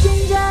somebody that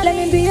ginger? Let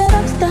me be a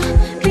rockstar,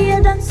 be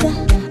a dancer,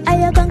 I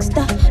a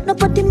gangster,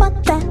 nobody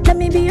matter. Let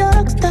me be a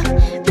rockstar,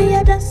 be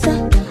a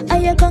dancer, I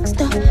a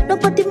gangster,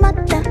 nobody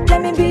matter.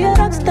 Let me be a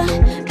rockstar,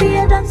 be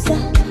a dancer,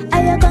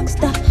 I a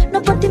gangster,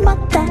 nobody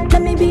matter.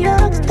 Let me be a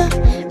rockstar,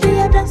 be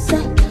a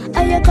dancer,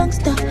 I a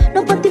gangster,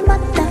 nobody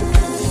matter.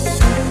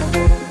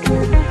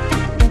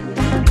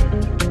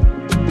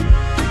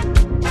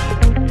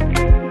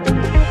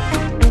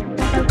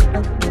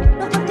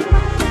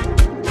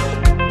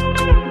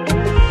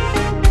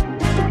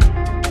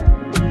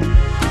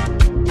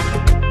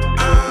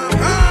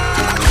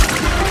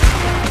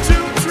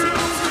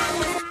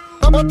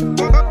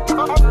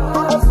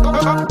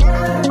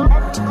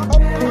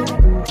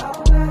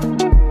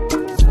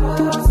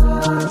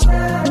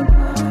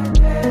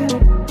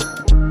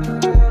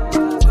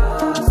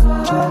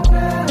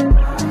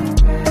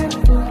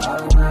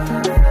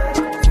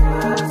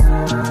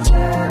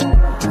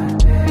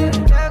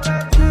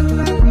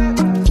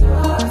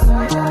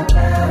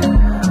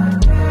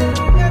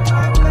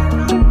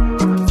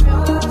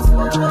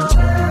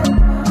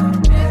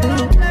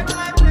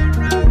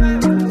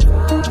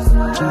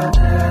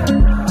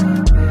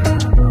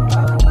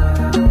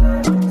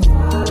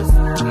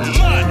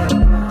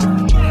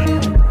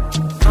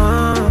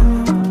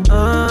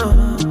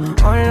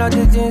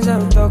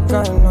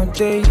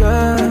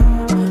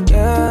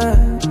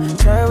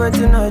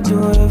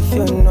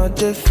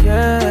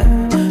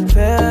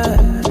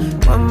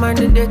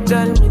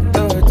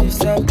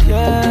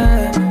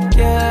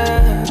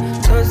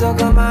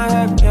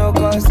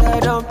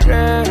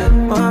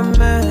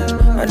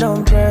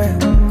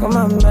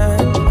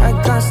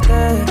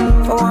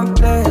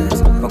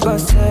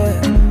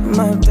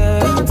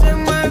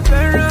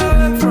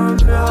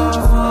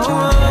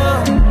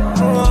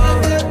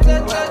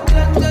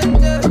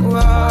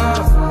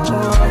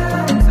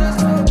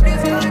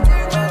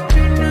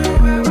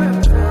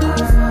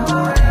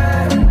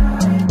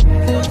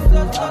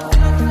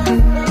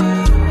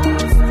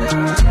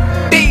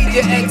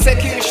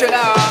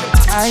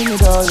 I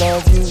need all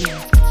of you,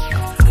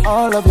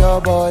 all of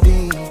your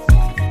body.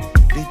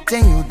 The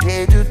thing you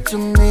did do to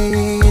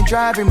me,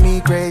 driving me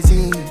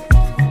crazy.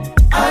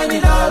 I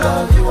need all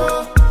of you,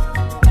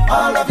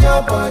 all of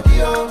your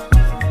body, oh.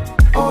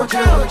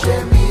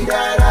 Oje, me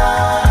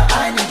dada.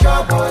 I need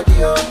your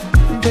body,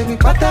 oh. Baby,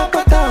 pata,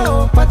 pata,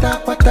 oh,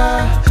 pata,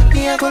 pata.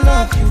 Me, I go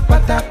love you,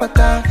 pata,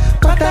 pata.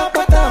 Pata,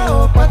 pata,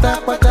 oh,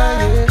 pata, pata,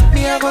 yeah.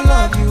 Me, I go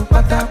love you,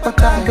 pata,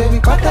 pata. Baby,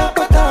 pata,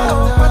 pata,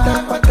 oh,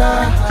 pata, pata.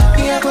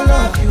 Me, I go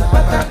love you,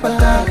 pata,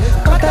 pata.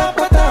 Pata,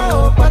 pata,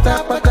 oh,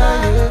 pata, pata,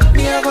 yeah.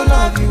 Me, I go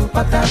love you,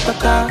 pata,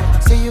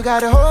 pata. Say you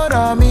got a hold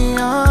on me,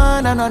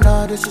 oh,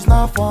 no, this is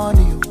not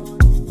funny, oh.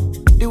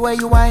 The way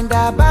you wind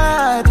that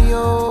body,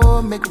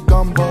 oh, make a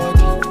gum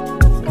body.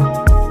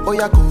 Oh,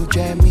 yeah, go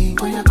jam me.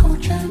 Oh, yeah, go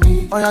jam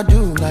me. Oh, yeah,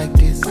 do like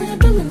this. Oh, yeah,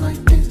 do me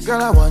like this.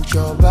 Girl, I want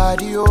your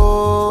body,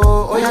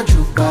 oh, yeah,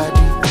 true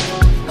body.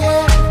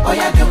 Yeah, oh,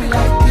 yeah, do me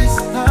like this.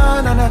 No.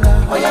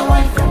 Oh, yeah,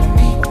 wine from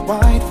me.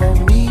 Wine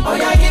from me. Oh,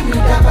 yeah, give me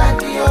that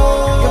body,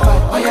 oh. Your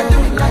body, oh, yeah, do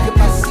me like a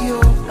pussy,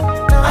 oh.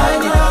 I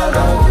need all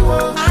of you,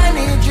 oh. I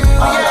need you,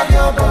 all of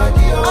your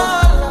body, oh.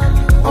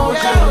 Oh,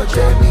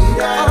 yeah, me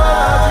that.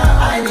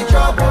 I need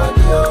your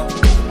body, oh.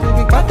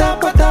 Baby, pata,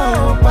 pata,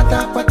 oh, pata,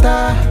 pata.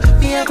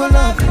 Me, I go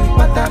love you,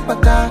 pata,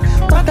 pata.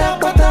 Pata,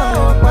 pata,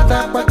 oh,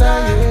 pata, pata,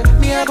 yeah.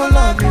 Me, I go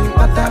love you,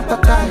 pata,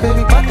 pata.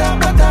 Baby, pata,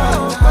 pata,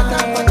 oh, pata,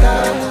 pata.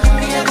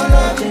 Me, I go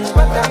love you,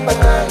 pata,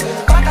 pata.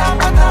 Pata,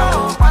 pata,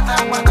 oh, pata,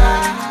 pata.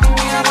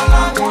 Me, I go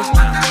love you,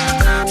 pata,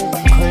 pata.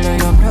 Color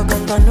your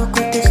brother, no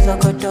good this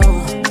logo, though.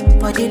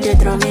 Body, they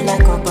draw me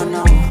like a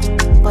bono.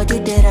 Body,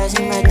 they rise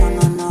in my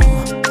don't know.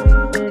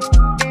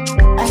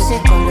 I say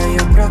color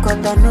your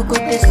brother, no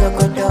good this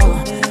logo,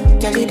 though.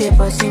 Kelly, they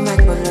bossy my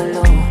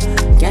bololo.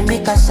 Can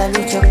make a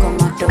salute your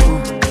commando.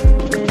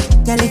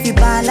 Girl, if you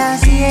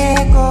balance the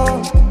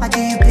echo, I do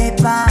you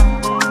paper.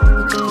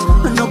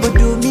 No go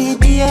do me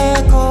the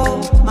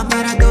echo, my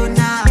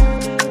Maradona.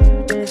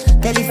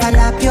 Girl, if I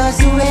lap your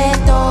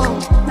sueto,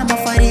 I'm a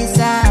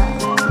farisa.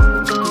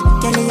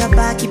 Girl, your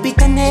back keep it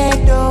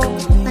connected,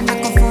 and I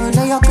can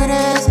follow your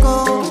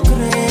cresco.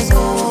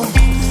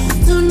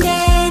 Tunde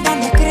dan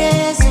the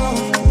cresco,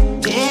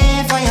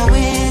 pay for your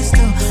waist,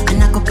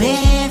 and I could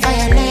pay for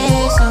your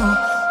lace,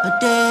 a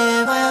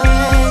day for your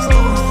waist.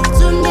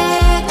 Tunde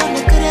dan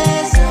the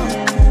cresco,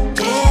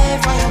 pay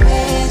for your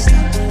waist, I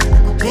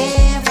could pay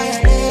for your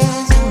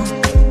lace.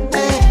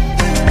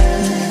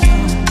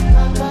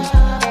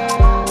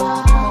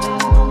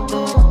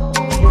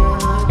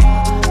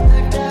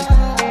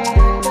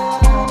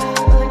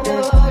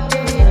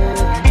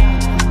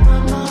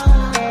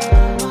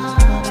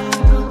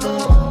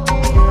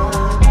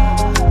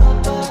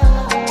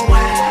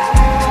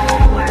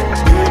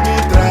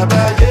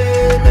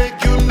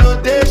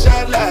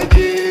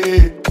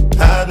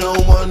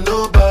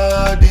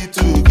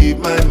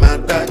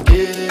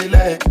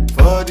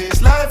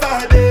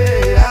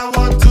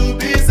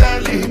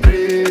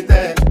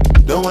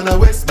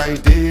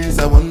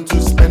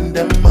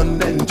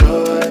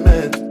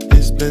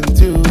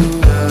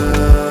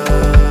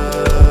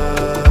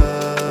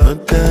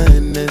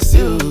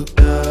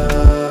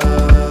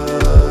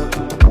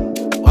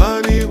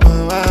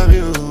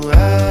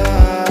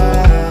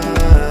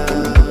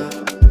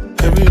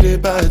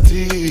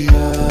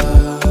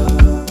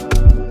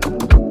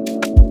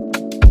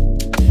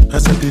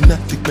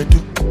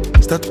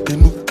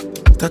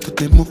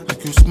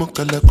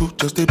 Kalaku,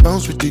 just they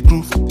bounce with the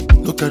groove.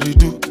 No carry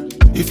do.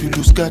 If you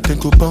lose God, then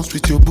go bounce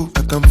with your boo.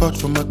 I can vouch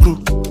for my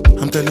crew.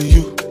 I'm telling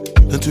you,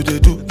 and do they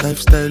do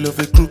lifestyle of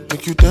a group.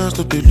 Make you dance,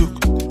 no they look,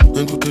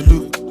 then go they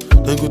look,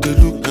 then go they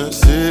look. And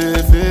say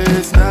if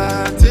it's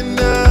not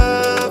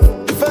enough,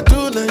 if I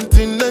do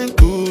 99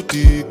 good,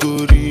 it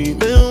go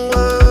remain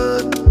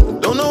one.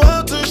 Don't know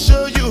how to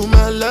show you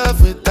my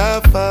love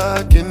without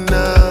fucking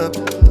up,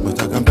 but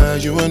I can buy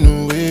you a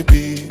new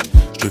baby,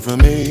 straight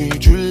from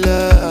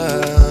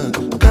July.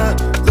 God,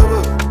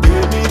 go,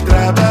 give me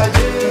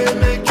trabaye,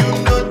 make you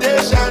know they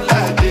shine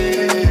like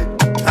it.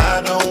 I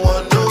don't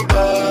want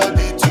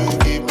nobody to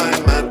keep my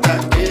matter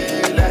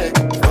like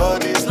for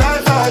this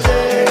life I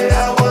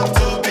want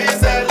to be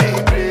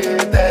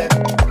celebrated.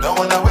 Don't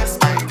wanna waste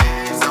my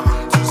days, I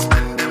want to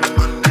spend them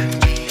on the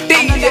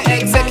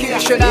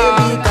DJEXECUTIONER.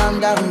 Baby, calm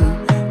down,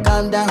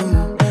 calm down.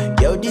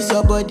 Yo, this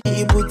your body,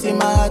 you put in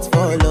my heart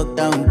for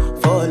lockdown,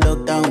 oh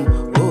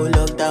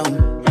lockdown.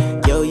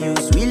 Yo, you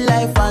sweet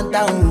life,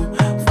 phantom.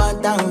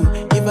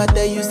 If I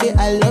tell you say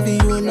I love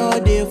you, you know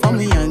they for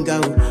me, young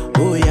girl,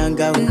 oh young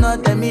girl. No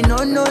tell me no,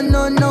 oh,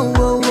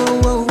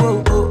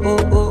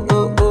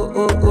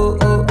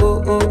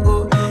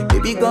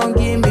 baby gon'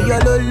 give me your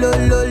lo.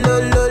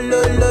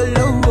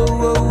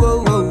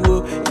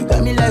 You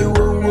got me like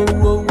whoa.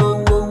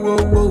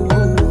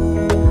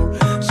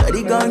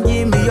 Shawty gon'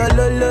 give me your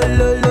lo.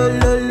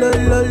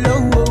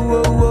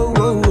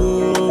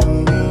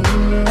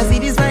 I see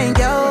this fine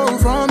girl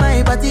from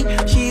my party,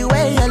 she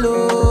wear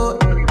yellow.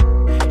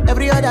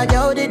 Every other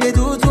girl they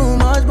do too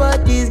much,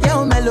 but this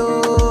girl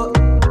mellow.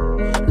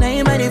 Now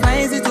in my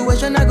divine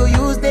situation, I go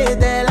use they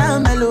tell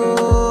I'm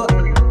mellow.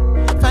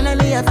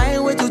 Finally I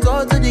find way to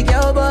talk to the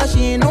girl, but she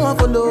ain't no one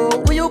follow.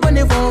 Who you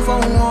gonna phone for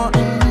one?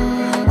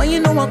 When you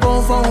know I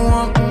go for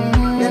one,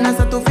 then I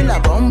start to feel a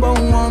bum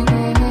one.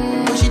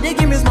 But she dey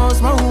give me small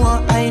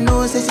one. I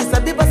know, say she's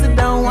a bit pass it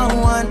down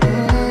one.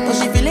 But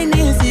she feeling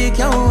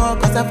insecure,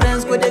 cause her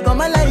friends go they go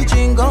my light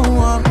ring go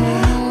on.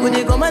 Go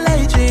they go my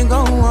light ring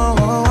go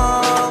on.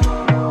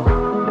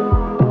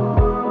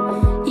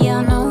 Yeah, I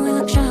know we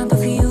look shy, but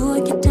for you I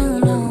get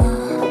down low.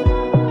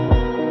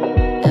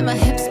 And my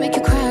hips make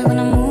you cry when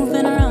I'm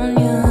moving around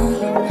you.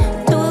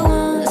 Do it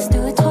once,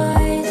 do it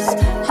twice.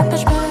 I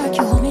push back,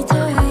 you hold me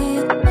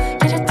tight.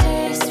 Get a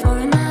taste for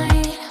a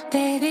night.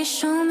 Baby,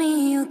 show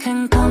me you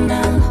can calm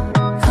down.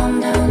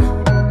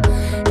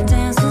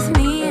 Dance with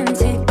me and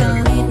take the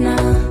lead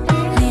now.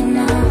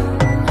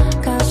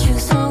 Got you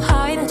so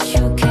high that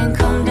you can't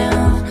come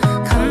down.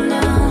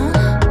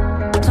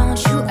 Don't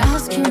you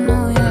ask, you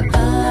know you're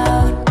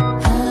allowed.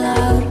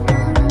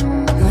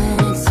 When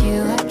it's you,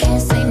 I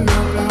can't say no.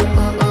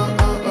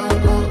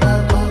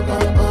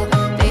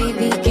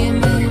 Baby, give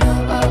me no.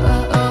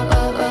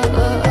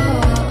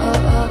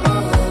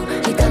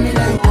 You got me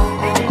like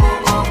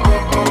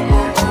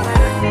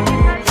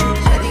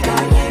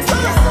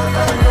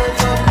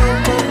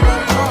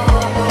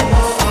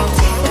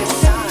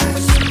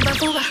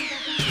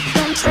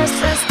don't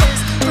stress,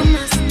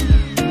 romance.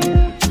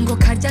 Go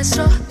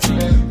kajaso,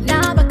 na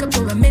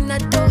bakapoa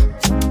minato.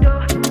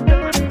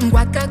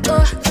 Ngwakago,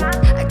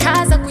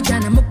 akaza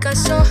kujana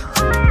mukaso.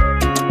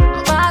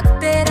 Back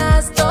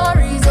there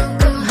stories,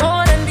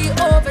 more than the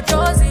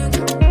overdosing.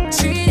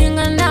 Treating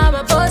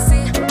another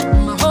bossy.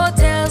 My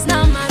hotels,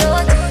 now my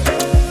roti.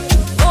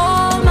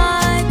 Oh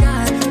my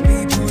God,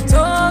 people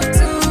talk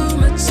too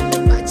much,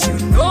 but you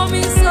know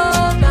me so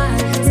bad.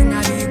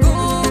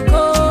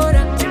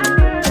 Sinabigukora.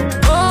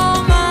 Oh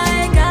my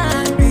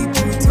God,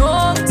 people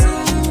talk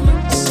too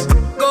much.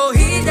 Go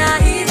hida,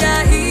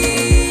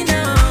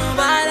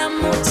 bala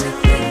mucha.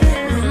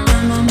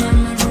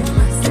 Mama,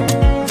 rumors.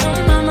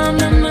 Mama,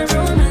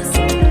 rumors.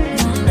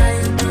 Munda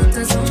you put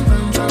us on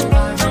bamba.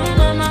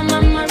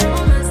 Mama,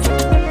 rumors.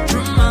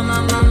 Mama,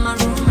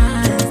 rumors.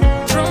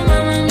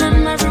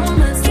 Mama,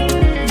 rumors.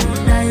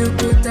 Munda you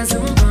put us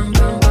on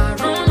bamba.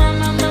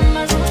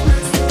 Mama,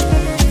 rumors.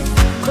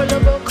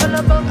 Kolabo.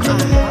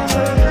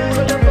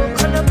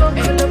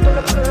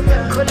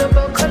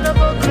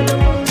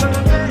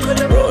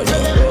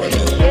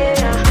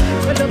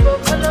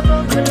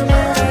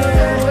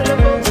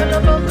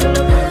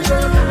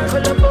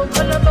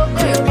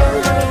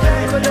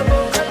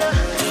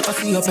 I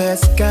see your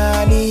best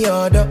canny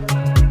order.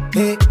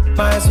 Hey,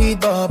 my sweet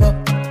bubba.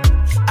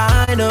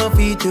 I know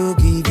fit to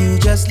give you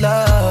just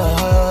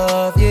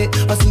love. Yeah,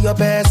 I see your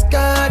best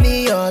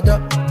canny order.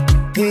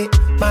 Hey,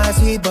 my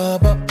sweet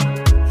bubba.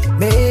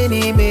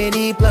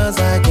 Many plans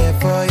I get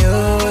for you.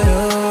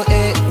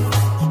 Hey,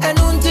 and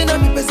until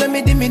I'm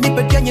me di me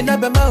but you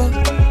never know.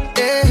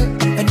 Hey,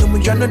 and you me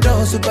tryna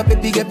down super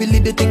baby get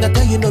believe the thing I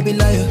tell you no be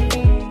liar.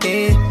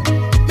 Hey.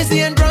 See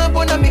and drop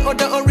one of me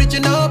other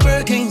original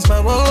Birkins, my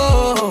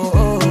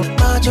whoa.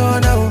 March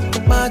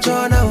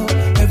on now,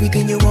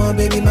 everything you want,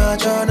 baby,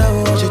 march on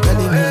now. She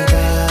telling me,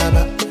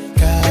 Kaba.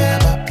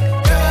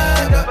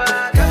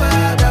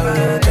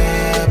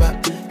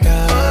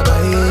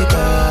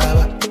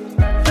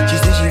 She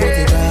said she want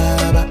it,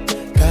 Kaba.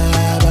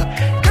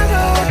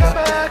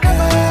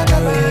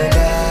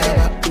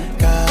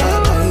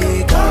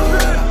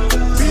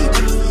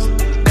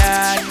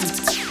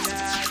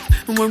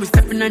 When we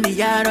stepping on the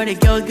yard, all the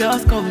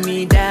girls call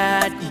me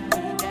daddy.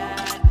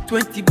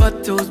 20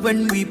 bottles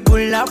when we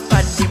pull up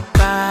at the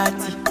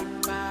party.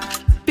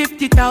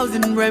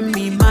 50,000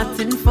 Remy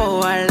Martin for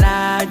a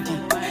laddie.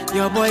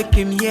 Your boy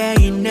came here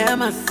in a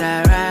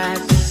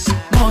Maserati.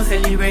 More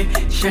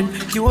celebration,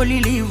 you only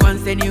live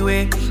once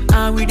anyway.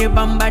 And with the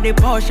bamba, they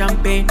pour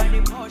champagne.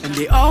 And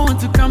they all want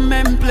to come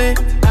and play.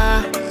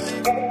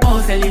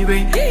 More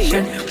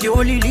celebration, you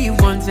only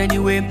live once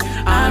anyway.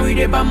 And with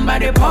the bamba,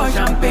 they pour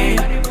champagne.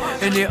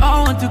 And they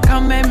all want to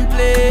come and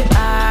play.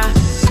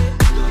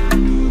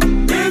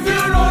 If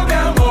you don't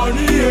get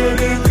money,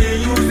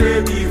 anything you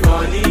say be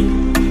funny.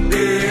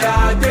 They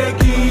are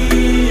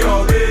taking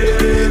your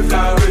babes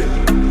away.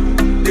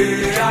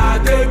 They are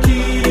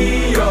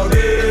taking your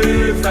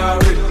babes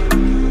away.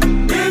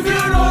 If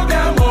you don't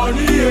get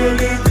money,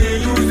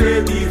 anything you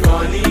say be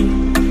funny.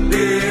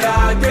 They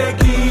are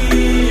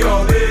taking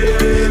your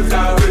babes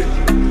away.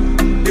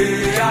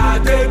 They are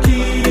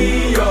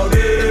taking your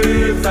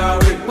babes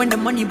away. When the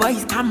money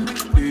boys come,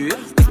 we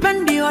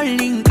spend the whole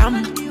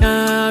income.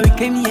 We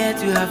came here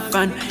to have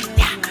fun.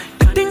 Yeah,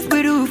 the things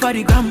we do for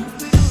the gram.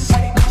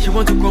 She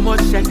want to come out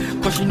check,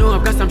 cause she know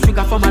I've got some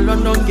sugar for my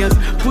London girls.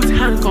 Put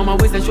hands on my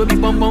waist and show me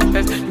bum bum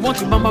first. You want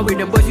to bamba with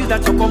the boys, use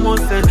that your common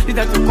sense. Use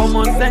that your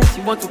common sense.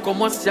 She want to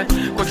come out check,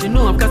 cause she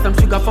know I've got some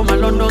sugar for my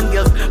London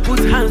girls. Put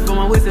hands on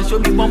my waist and show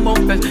me bum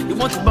bum first. You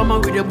want to bamba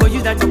with the boys,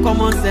 use that your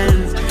common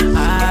sense. If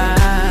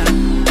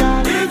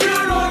you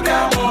don't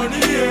get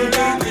money,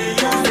 anything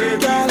you say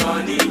be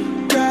funny.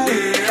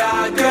 They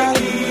are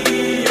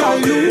taking your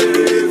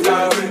babes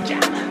away.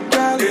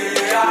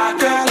 They are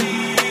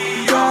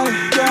taking your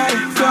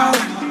babes away.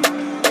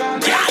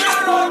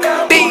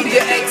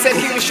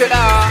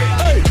 DJEXECUTIONER.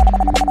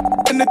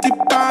 And the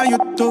tip on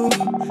your toe,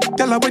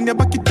 girl, when you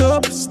back it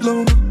up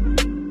slow, I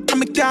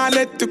can't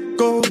let you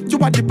go. You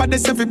are the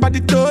baddest, everybody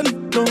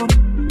don't know.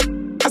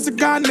 As a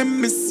girl, I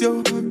miss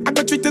you. I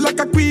got treated like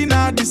a queen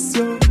of this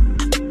year.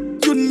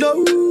 You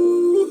know,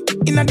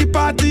 in the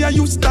party, I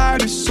use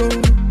stylish show.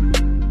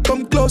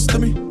 Come close to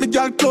me, the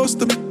girl close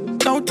to me.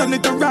 Now turn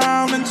it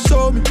around and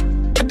show me.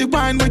 At the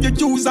wine where you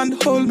use and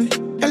hold me.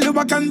 Hell, you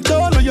a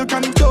control or you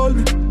control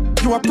me.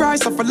 You a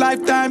price of a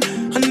lifetime,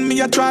 and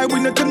me I try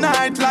win it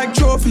tonight like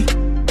trophy.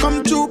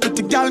 Come true,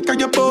 pretty girl, cause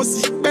you're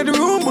bossy.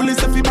 Bedroom bullies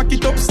if you back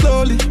it up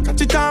slowly. Catch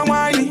it and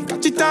whiny,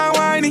 catch it and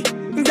whiny.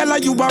 Girl,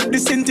 you have the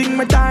same thing,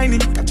 my tiny.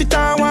 Catch it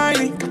and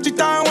whiny, catch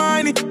it and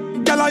whiny.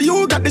 Girl,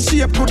 you got the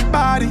shape, good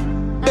body.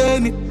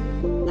 Bend it,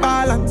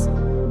 balance.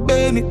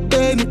 Bend it,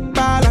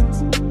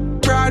 balance.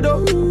 Prado.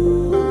 Put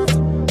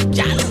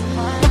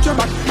your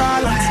back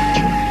balance.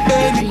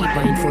 Bend it,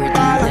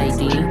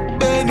 balance.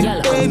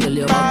 Y'all handle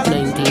your back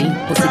 90.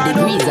 Pussy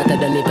degrees hotter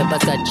than the pepper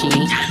scotchy.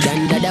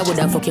 Dan dada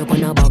woulda fuck you up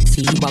on a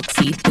boxy.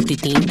 Put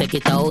it in, take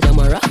it out,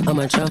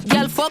 amateur.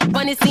 Y'all fuck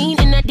on the scene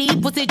in a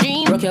deep pussy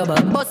dream. Rock your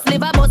back, bust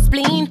liver, bust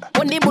spleen.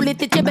 When the bullet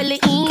hit your belly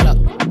in. Clock,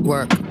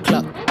 work,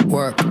 clock,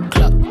 work,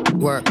 clock,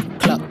 work,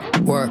 clock,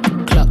 work,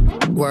 clock,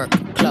 work,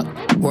 clock,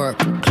 work,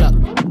 clock,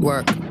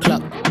 work,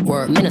 clock,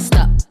 work. Me no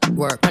stop,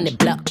 work on the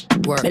block,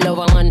 work. Me love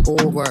a man who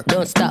work,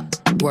 don't stop,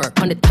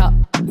 work on the top,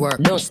 work,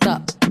 don't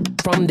stop.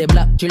 From the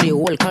block, Julie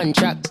whole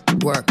contract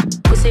work.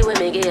 Pussy when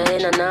me get you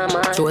in a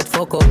normal. Show it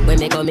fuck up when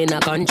me come in a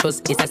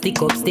conscious. It's a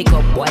stick up.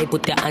 Boy,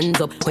 put your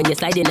hands up. When you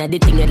slide in at the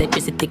thing,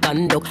 electricity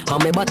conduct.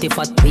 On me body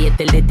fat, wait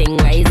till the thing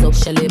rise up.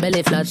 Shelly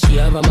belly flat, she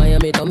have a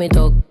Miami tummy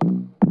tuck.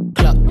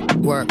 Clock,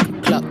 work,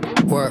 clock,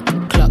 work,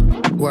 clock,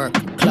 work,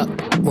 clock,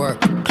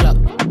 work, clock,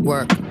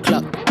 work,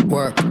 clock,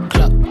 work,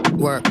 clock,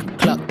 work,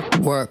 clock,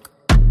 work.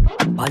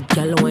 Bad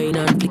girl wine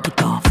and flick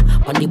it off.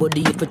 On the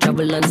body if you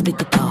travel and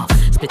split it off.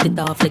 Split it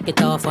off, flick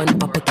it off and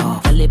pop it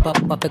off. Tell it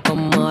pop it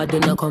come hard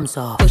when it comes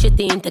off. Push it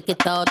in, take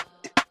it out.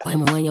 Why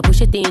my when you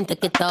push it in,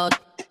 take it out.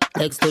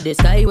 Legs to the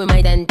sky with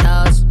my 10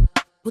 toes.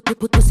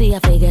 Put to see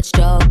if I get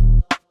stroke.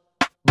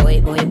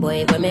 Boy, when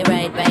me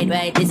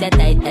ride. This a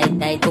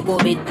tight. Go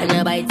bit and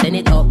a bite. Send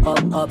it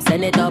up,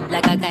 send it up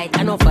like a kite.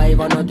 I know 5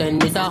 or no 10,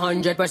 this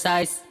 100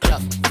 precise.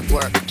 Clock,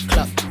 work,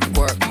 clock,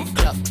 work,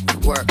 clock,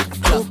 work,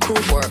 clock,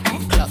 work,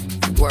 clock,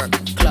 work,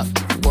 clock,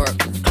 work,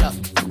 clock,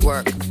 work, clock,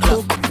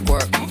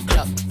 work,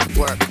 clock, work, clock,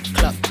 work,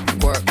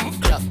 clock, work,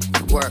 clock,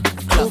 work,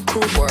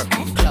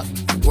 clock,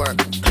 work,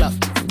 clock,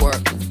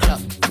 work,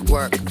 clock,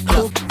 work,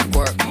 clock,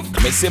 work.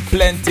 Me see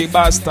plenty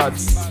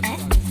bastards,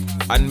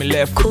 and me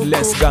left with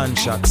less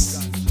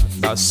gunshots.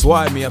 That's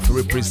why me have to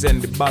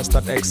represent the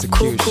bastard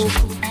execution.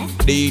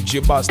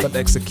 DJ Bastard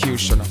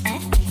Executioner.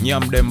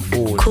 Nyam them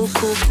fool.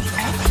 Cuckoo,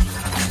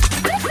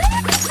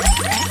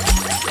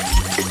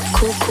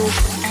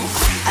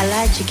 I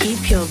like to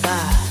keep your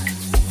bar.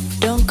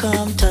 Don't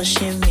come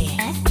touching me.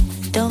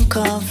 Don't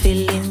come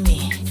feeling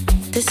me.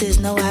 This is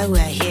not why we're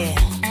here.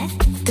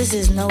 This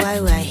is not why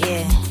we're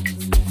here.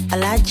 I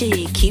like to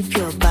keep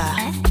your bar.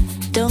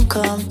 Don't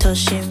come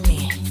touching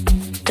me.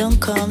 Don't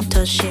come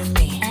touching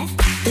me.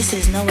 This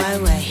is not why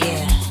we're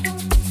here.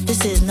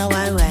 This is not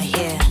why we're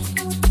here.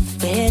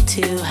 We're here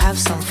to have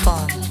some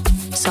fun.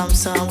 Some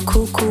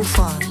cool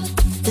fun.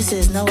 This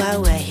is not why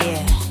we're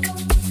here.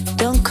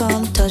 Don't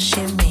come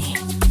touching me.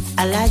 I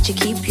I like to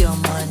keep your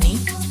money.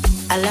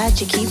 I like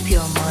to keep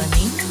your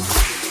money.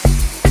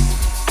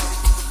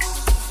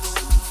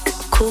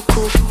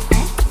 Cuckoo.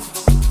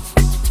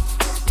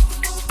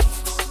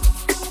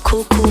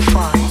 Cuckoo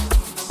fine.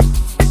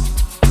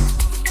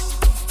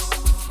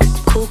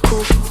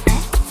 Cuckoo.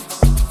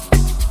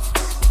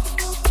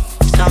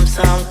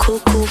 Some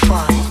cuckoo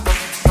fine.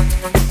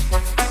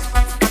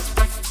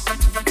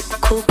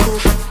 Cuckoo.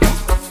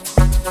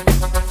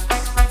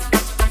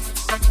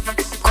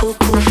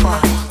 Cuckoo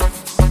fine.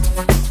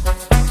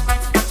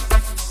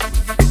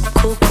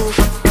 Cuckoo.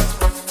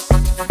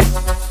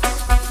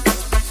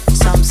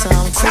 Some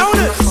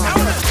cuckoo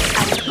fine.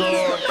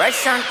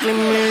 Recently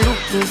me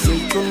looking, say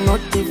you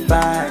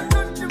notify.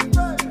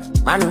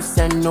 Man who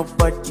send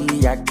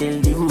nobody, I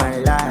can live my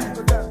life.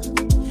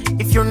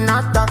 If you're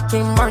not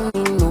talking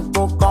money, no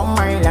go call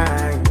my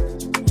line.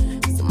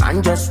 So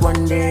man just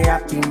one day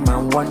happy,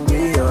 man one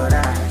day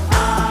alright.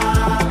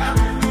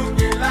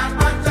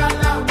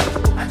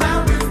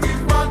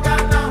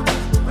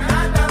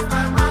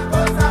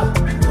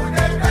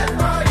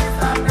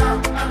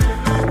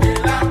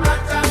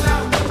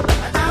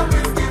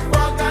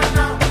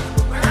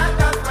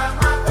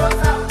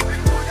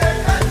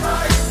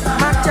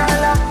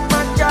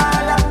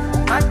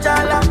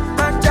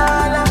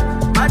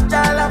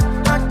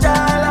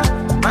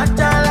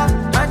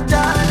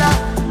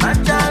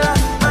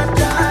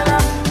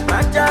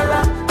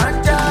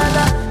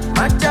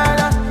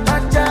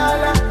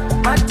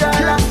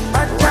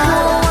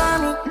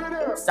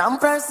 San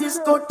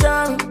Francisco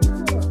town,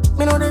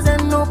 me know this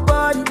ain't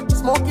nobody.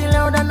 Smoking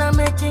loud and I'm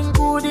making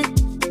goodie.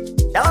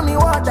 Tell me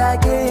what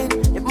again,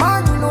 if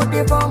money no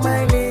dey for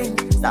my lane.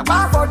 Stop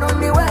off for don't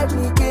be wipe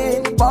me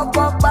again. Pop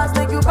pass,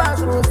 make you pass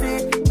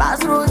rosé, pass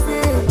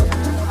rosé.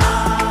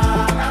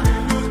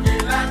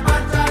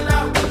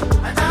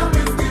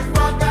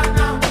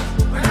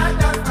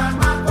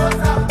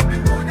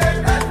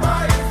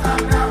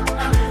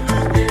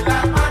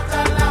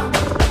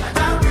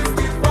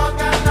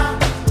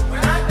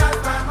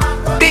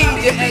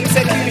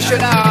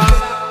 DJEXECUTIONER.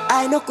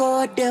 I no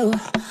go there,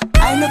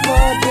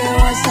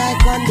 once I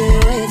con the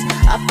ways.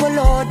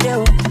 Apollo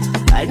there,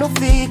 I no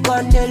fake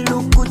on the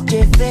look at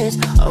your face.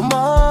 I'm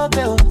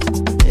mobile,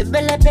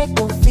 Bele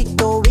Beko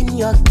Fito in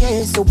your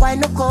case. So I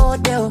no go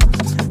there,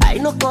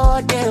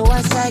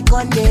 once I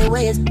con the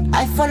ways.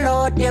 I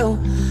follow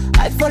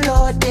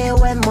there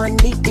when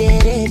money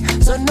get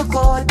it. So no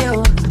go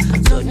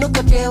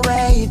there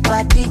where you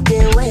party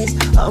the ways.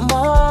 I'm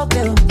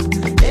mobile,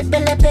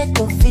 Bele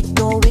Beko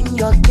Fito in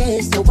your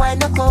case. So why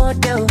no go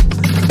there?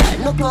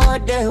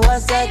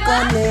 Once I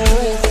con the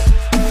ways.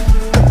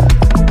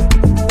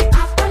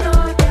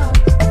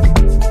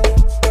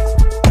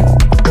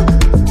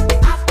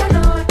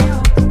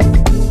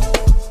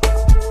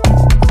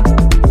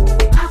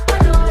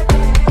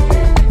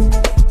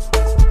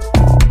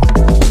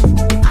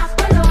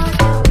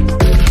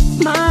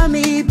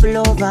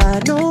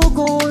 No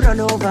go run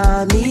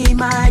over me,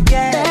 my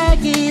girl.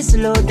 Becky,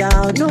 slow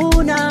down, no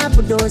na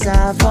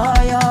bulldozer for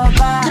your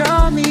back.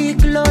 Draw me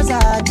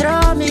closer,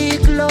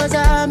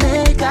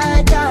 make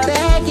I down.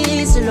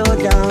 Becky, slow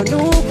down,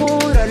 no go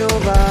run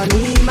over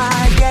me,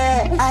 my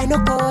girl. I no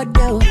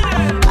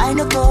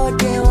go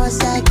there,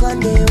 once I con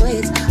the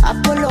ways.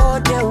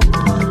 Apollo there,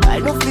 I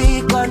no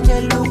fake on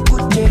the look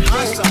good the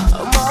face.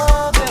 I'm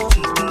mobile,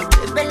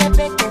 Bele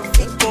Beko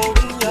fit go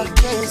in your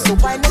case. So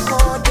I no go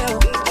there.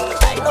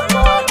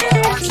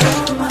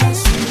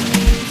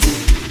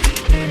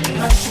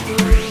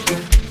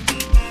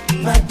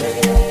 My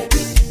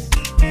baby,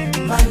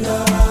 my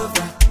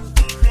lover,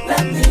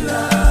 let me